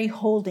Mary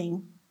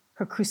holding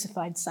her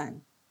crucified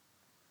son.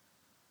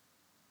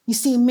 You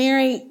see,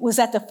 Mary was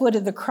at the foot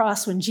of the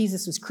cross when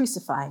Jesus was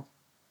crucified.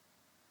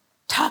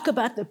 Talk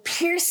about the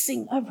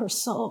piercing of her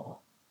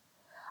soul.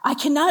 I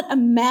cannot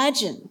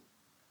imagine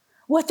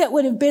what that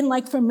would have been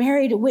like for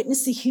Mary to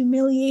witness the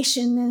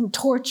humiliation and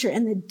torture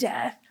and the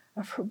death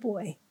of her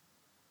boy.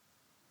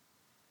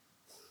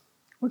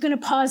 We're going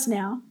to pause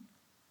now,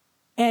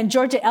 and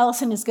Georgia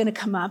Ellison is going to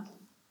come up,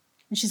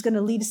 and she's going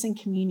to lead us in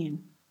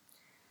communion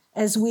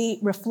as we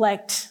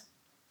reflect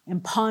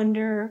and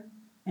ponder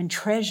and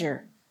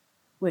treasure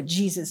what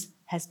Jesus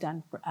has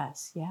done for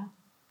us, yeah?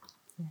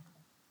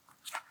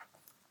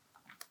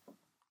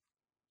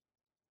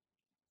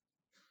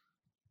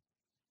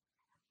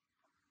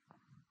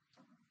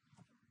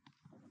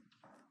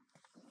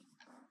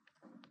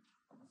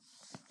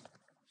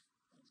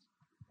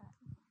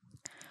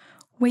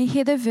 We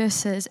hear the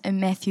verses in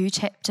Matthew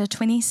chapter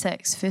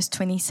 26, verse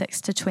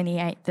 26 to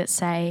 28 that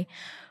say,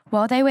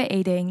 "While they were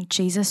eating,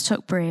 Jesus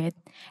took bread,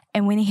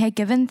 and when he had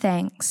given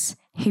thanks,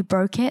 he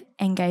broke it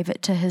and gave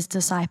it to his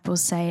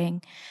disciples,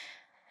 saying,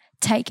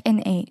 'Take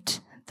and eat,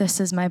 this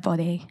is my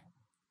body.'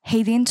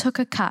 He then took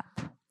a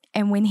cup,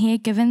 and when he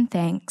had given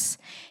thanks,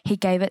 he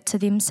gave it to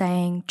them,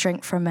 saying,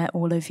 'Drink from it,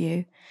 all of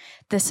you.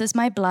 This is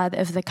my blood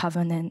of the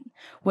covenant,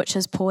 which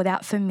is poured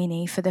out for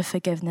many for the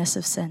forgiveness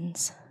of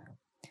sins.'"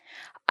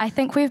 I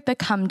think we've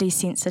become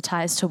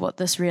desensitized to what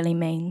this really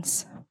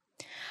means.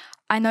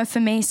 I know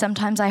for me,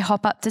 sometimes I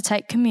hop up to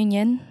take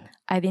communion.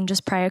 I then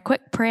just pray a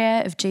quick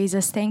prayer of,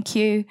 "Jesus, thank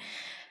you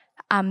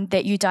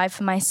that you died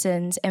for my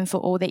sins and for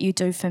all that you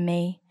do for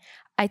me."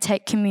 I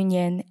take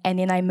communion and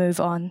then I move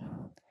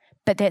on.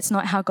 But that's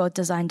not how God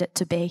designed it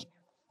to be.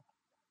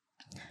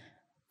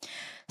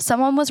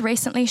 Someone was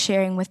recently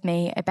sharing with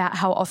me about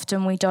how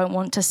often we don't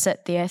want to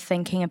sit there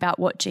thinking about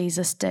what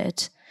Jesus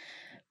did,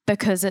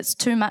 because it's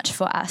too much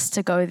for us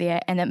to go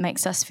there and it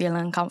makes us feel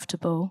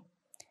uncomfortable.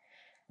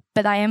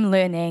 But I am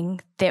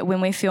learning that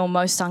when we feel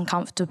most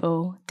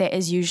uncomfortable, that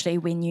is usually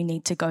when you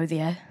need to go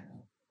there.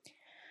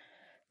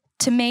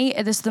 To me,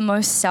 it is the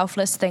most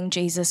selfless thing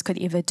Jesus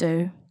could ever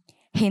do.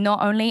 He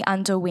not only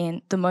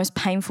underwent the most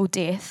painful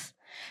death,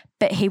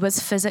 but he was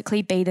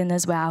physically beaten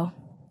as well.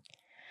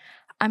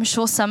 I'm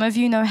sure some of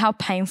you know how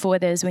painful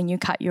it is when you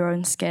cut your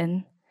own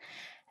skin.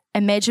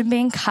 Imagine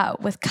being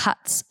cut with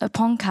cuts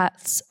upon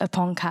cuts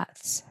upon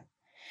cuts.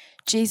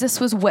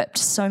 Jesus was whipped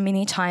so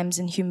many times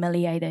and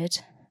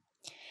humiliated.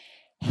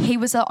 He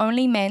was the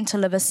only man to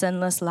live a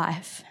sinless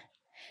life,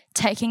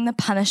 taking the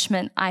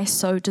punishment I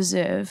so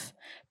deserve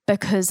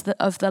because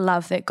of the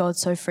love that God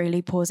so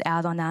freely pours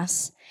out on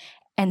us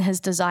and his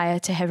desire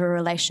to have a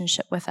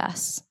relationship with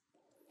us.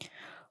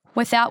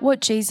 Without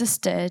what Jesus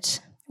did,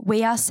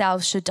 we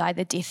ourselves should die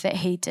the death that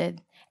he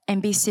did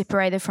and be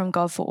separated from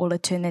God for all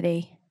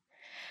eternity.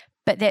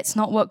 But that's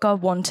not what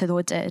God wanted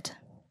or did.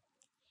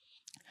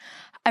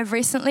 I've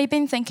recently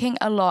been thinking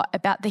a lot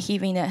about the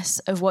heaviness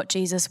of what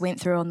Jesus went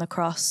through on the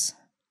cross.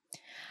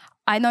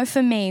 I know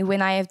for me,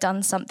 when I have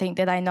done something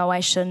that I know I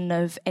shouldn't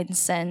have and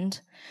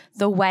sinned,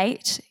 the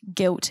weight,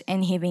 guilt,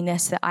 and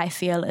heaviness that I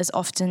feel is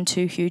often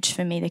too huge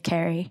for me to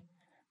carry.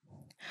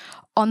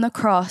 On the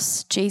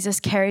cross, Jesus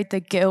carried the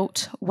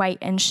guilt, weight,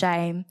 and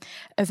shame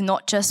of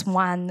not just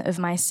one of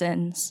my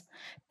sins,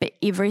 but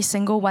every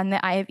single one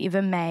that I have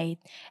ever made,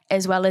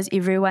 as well as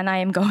every one I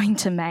am going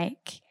to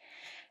make,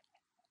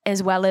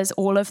 as well as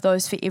all of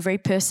those for every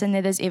person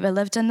that has ever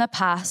lived in the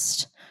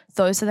past,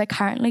 those that are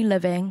currently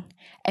living,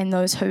 and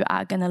those who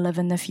are going to live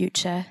in the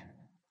future.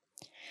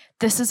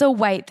 This is a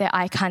weight that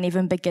I can't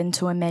even begin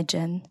to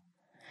imagine.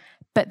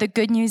 But the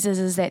good news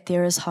is that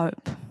there is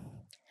hope.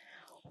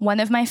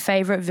 One of my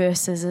favorite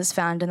verses is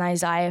found in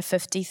Isaiah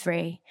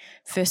 53,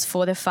 verse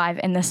 4-5,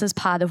 and this is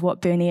part of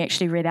what Bernie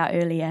actually read out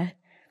earlier.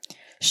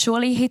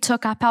 Surely he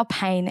took up our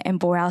pain and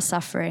bore our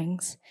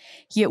sufferings,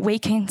 yet we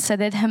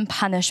considered him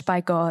punished by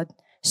God,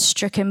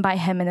 stricken by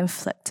him and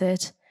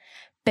inflicted.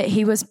 But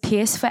he was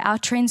pierced for our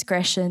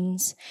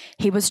transgressions,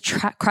 he was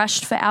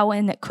crushed for our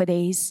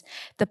iniquities.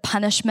 The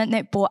punishment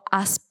that brought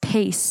us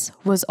peace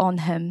was on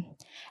him,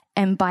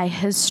 and by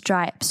his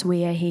stripes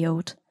we are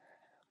healed.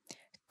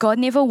 God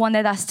never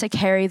wanted us to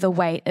carry the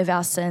weight of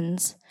our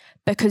sins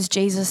because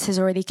Jesus has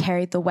already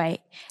carried the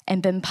weight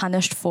and been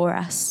punished for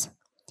us.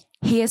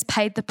 He has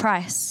paid the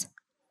price.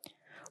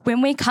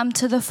 When we come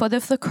to the foot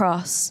of the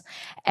cross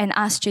and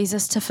ask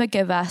Jesus to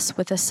forgive us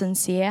with a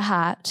sincere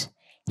heart,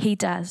 he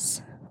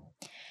does.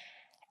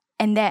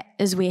 And that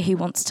is where he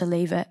wants to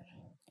leave it.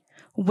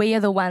 We are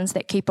the ones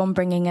that keep on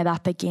bringing it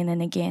up again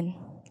and again.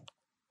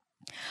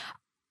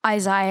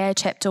 Isaiah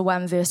chapter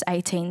 1 verse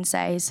 18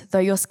 says, though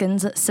your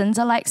sins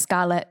are like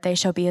scarlet, they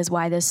shall be as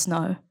white as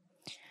snow.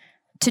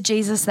 To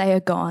Jesus, they are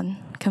gone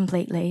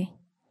completely.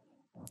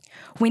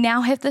 We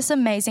now have this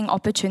amazing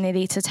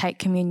opportunity to take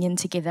communion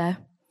together.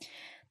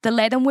 The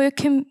Latin word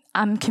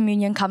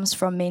communion comes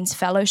from means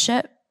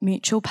fellowship,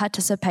 mutual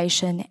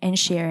participation, and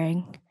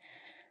sharing.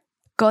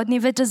 God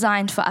never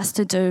designed for us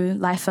to do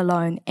life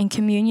alone, and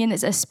communion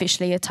is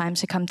especially a time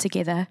to come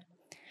together.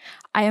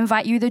 I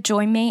invite you to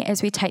join me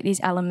as we take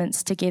these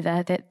elements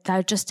together that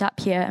they're just up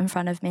here in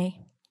front of me.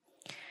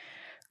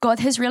 God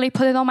has really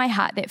put it on my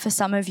heart that for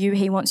some of you,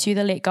 he wants you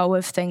to let go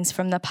of things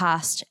from the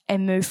past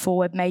and move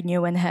forward made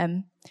new in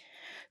him.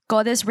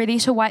 God is ready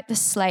to wipe the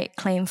slate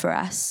clean for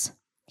us.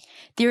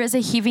 There is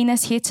a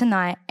heaviness here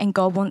tonight, and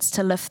God wants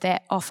to lift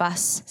that off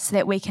us so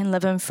that we can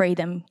live in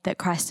freedom that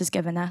Christ has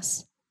given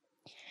us.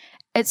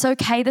 It's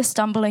okay to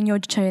stumble in your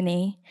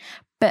journey,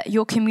 but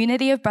your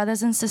community of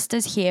brothers and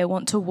sisters here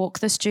want to walk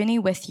this journey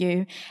with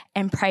you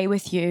and pray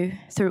with you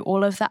through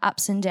all of the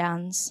ups and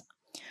downs.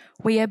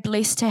 We are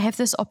blessed to have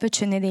this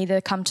opportunity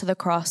to come to the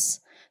cross,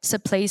 so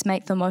please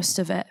make the most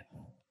of it.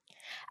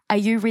 Are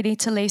you ready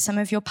to leave some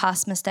of your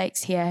past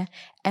mistakes here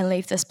and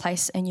leave this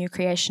place a new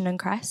creation in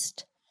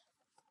Christ?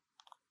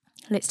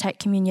 Let's take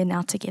communion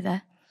now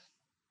together.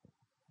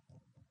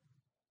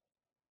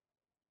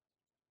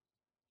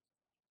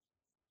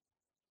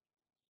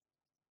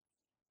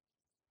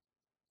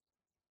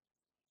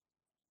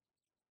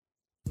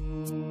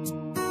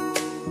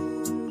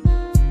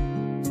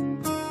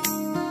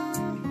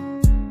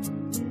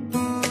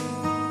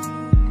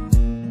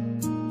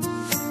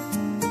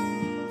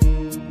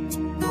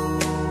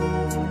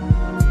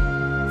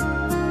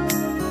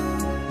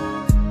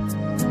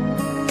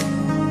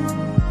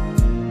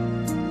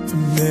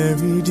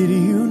 Mary, did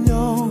you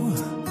know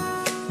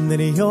that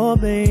your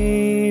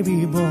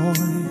baby boy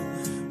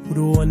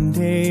would one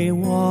day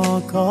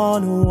walk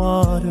on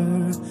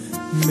water?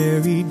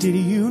 Mary, did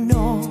you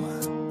know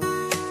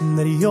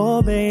that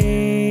your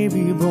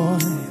baby boy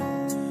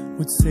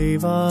would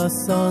save our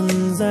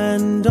sons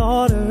and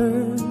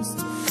daughters?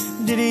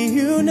 Did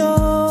you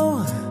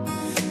know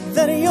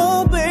that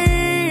your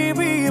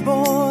baby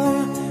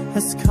boy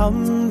has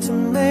come to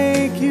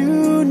make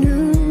you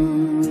new?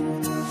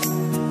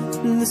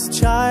 This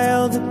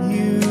child that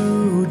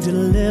you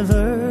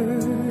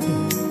delivered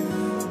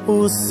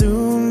will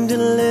soon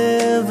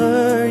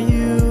deliver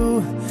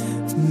you.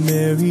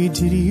 Mary,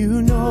 did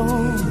you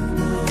know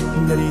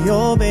that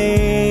your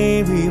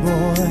baby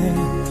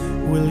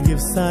boy will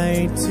give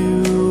sight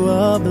to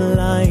a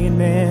blind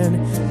man?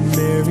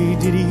 Mary,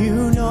 did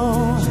you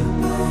know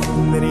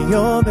that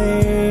your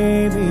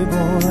baby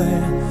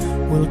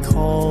boy will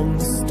calm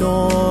the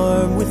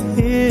storm with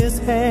his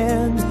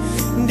hand?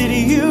 Did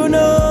you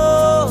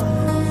know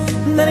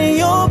that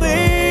your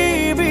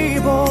baby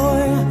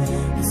boy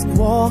has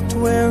walked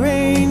where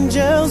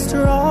angels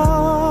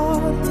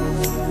trod?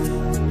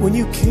 When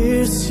you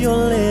kiss your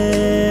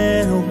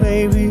little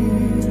baby,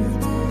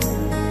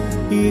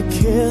 you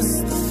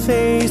kiss the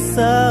face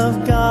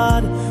of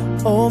God.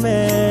 Oh,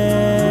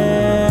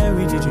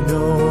 Mary, did you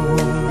know?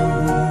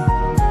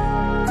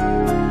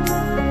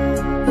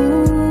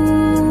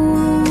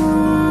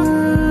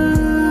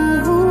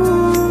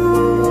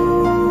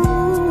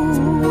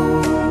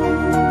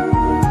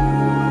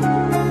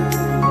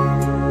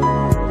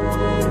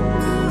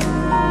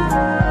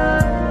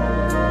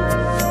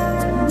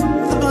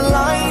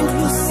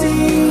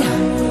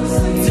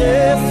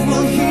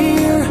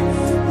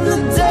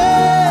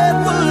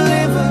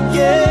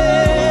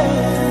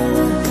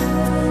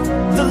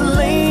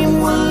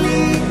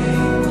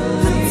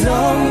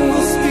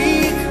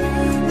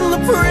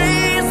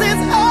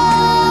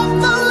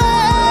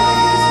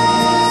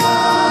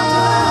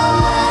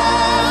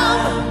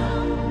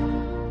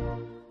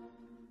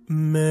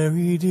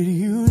 Mary, did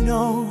you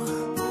know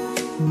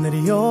that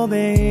your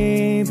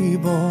baby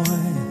boy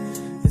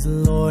is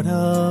Lord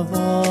of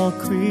all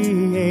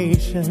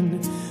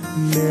creation?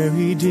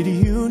 Mary, did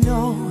you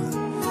know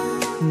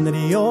that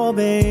your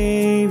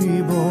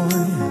baby boy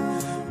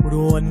would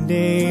one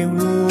day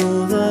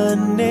rule the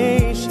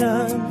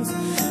nations?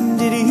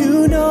 Did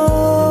you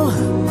know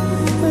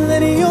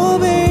that your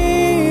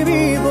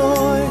baby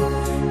boy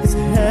is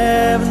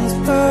heaven's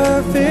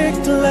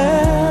perfect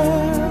Lamb?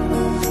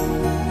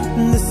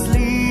 The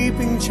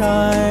sleeping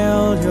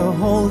child you're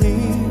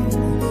holding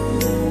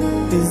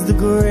is the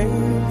great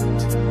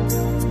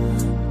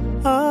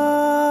I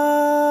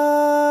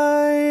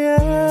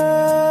am.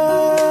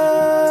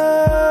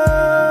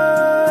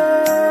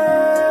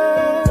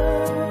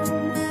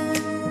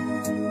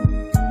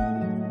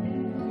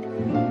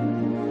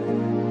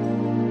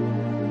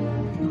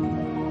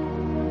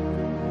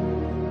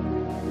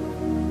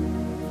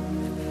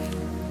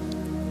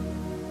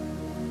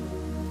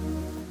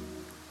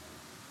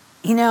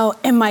 You know,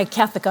 in my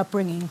Catholic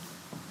upbringing,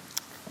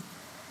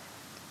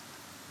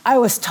 I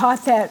was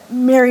taught that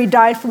Mary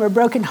died from a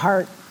broken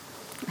heart,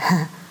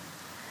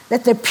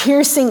 that the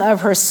piercing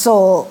of her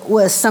soul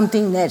was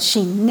something that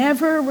she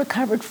never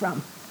recovered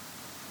from.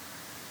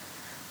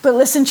 But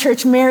listen,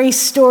 church, Mary's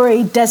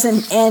story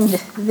doesn't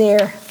end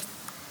there.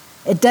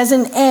 It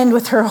doesn't end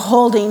with her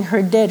holding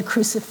her dead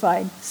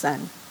crucified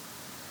son.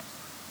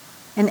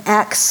 In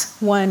Acts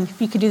 1,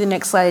 if you could do the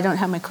next slide, I don't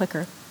have my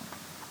clicker.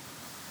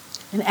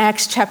 In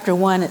Acts chapter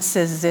 1, it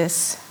says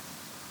this: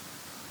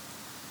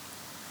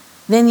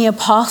 Then the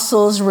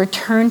apostles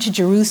returned to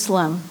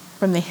Jerusalem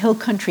from the hill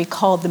country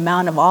called the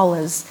Mount of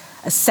Olives,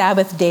 a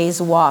Sabbath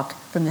day's walk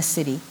from the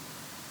city.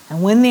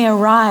 And when they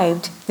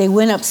arrived, they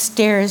went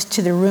upstairs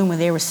to the room where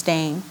they were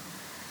staying.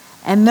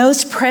 And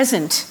those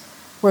present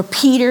were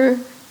Peter,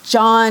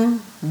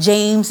 John,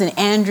 James, and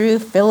Andrew,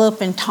 Philip,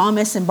 and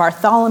Thomas, and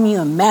Bartholomew,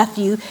 and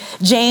Matthew,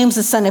 James,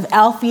 the son of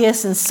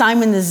Alphaeus, and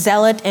Simon the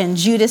Zealot, and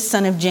Judas,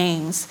 son of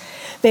James.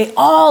 They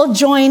all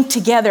joined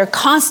together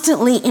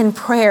constantly in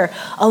prayer,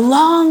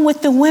 along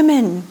with the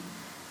women,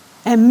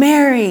 and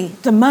Mary,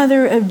 the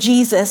mother of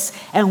Jesus,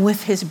 and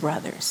with his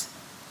brothers.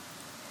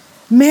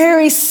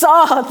 Mary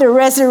saw the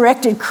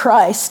resurrected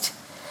Christ.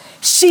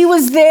 She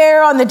was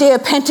there on the day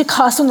of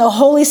Pentecost when the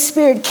Holy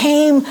Spirit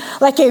came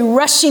like a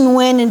rushing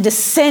wind and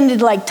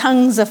descended like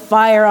tongues of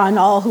fire on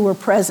all who were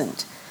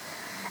present.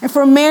 And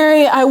for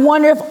Mary, I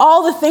wonder if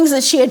all the things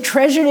that she had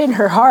treasured in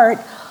her heart,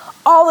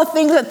 all the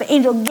things that the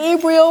angel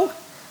Gabriel,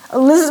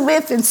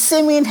 Elizabeth, and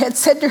Simeon had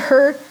said to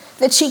her,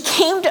 that she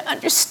came to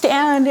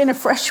understand in a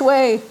fresh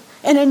way,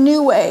 in a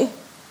new way.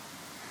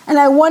 And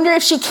I wonder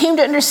if she came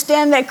to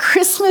understand that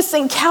Christmas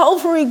and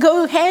Calvary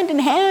go hand in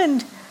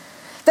hand,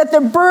 that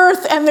the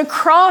birth and the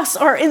cross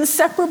are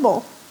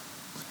inseparable.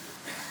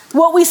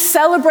 What we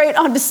celebrate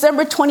on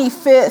December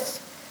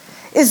 25th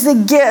is the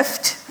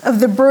gift of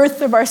the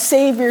birth of our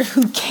Savior,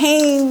 who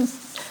came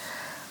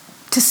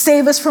to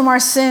save us from our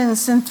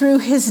sins, and through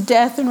his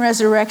death and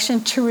resurrection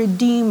to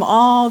redeem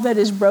all that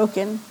is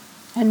broken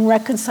and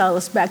reconcile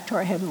us back to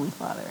our Heavenly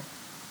Father.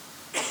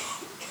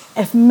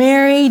 If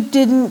Mary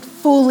didn't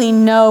fully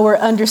know or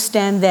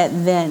understand that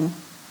then,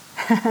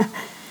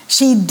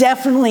 she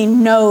definitely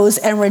knows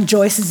and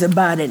rejoices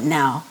about it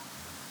now.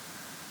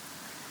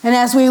 And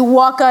as we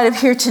walk out of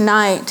here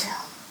tonight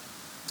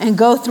and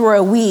go through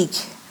our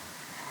week,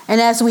 and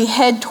as we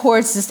head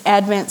towards this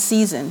Advent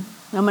season,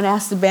 I'm going to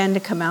ask the band to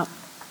come out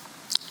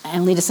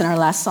and lead us in our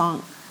last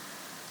song.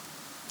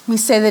 Let me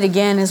say that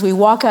again. As we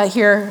walk out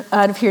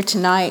of here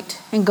tonight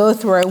and go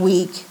through our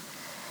week,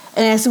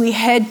 and as we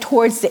head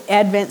towards the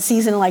Advent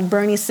season, like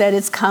Bernie said,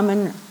 it's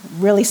coming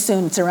really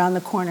soon. It's around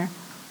the corner.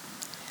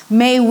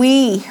 May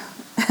we,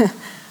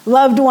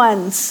 loved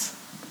ones,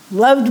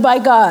 loved by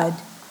God,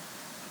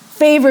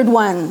 favored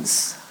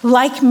ones,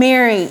 like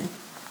Mary,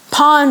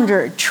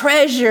 ponder,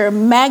 treasure,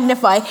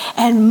 magnify,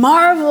 and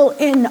marvel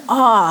in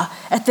awe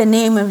at the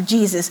name of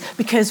Jesus,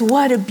 because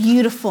what a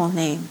beautiful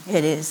name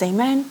it is.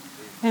 Amen?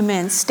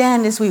 Amen.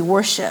 Stand as we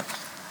worship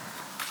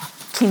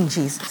King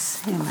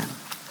Jesus. Amen.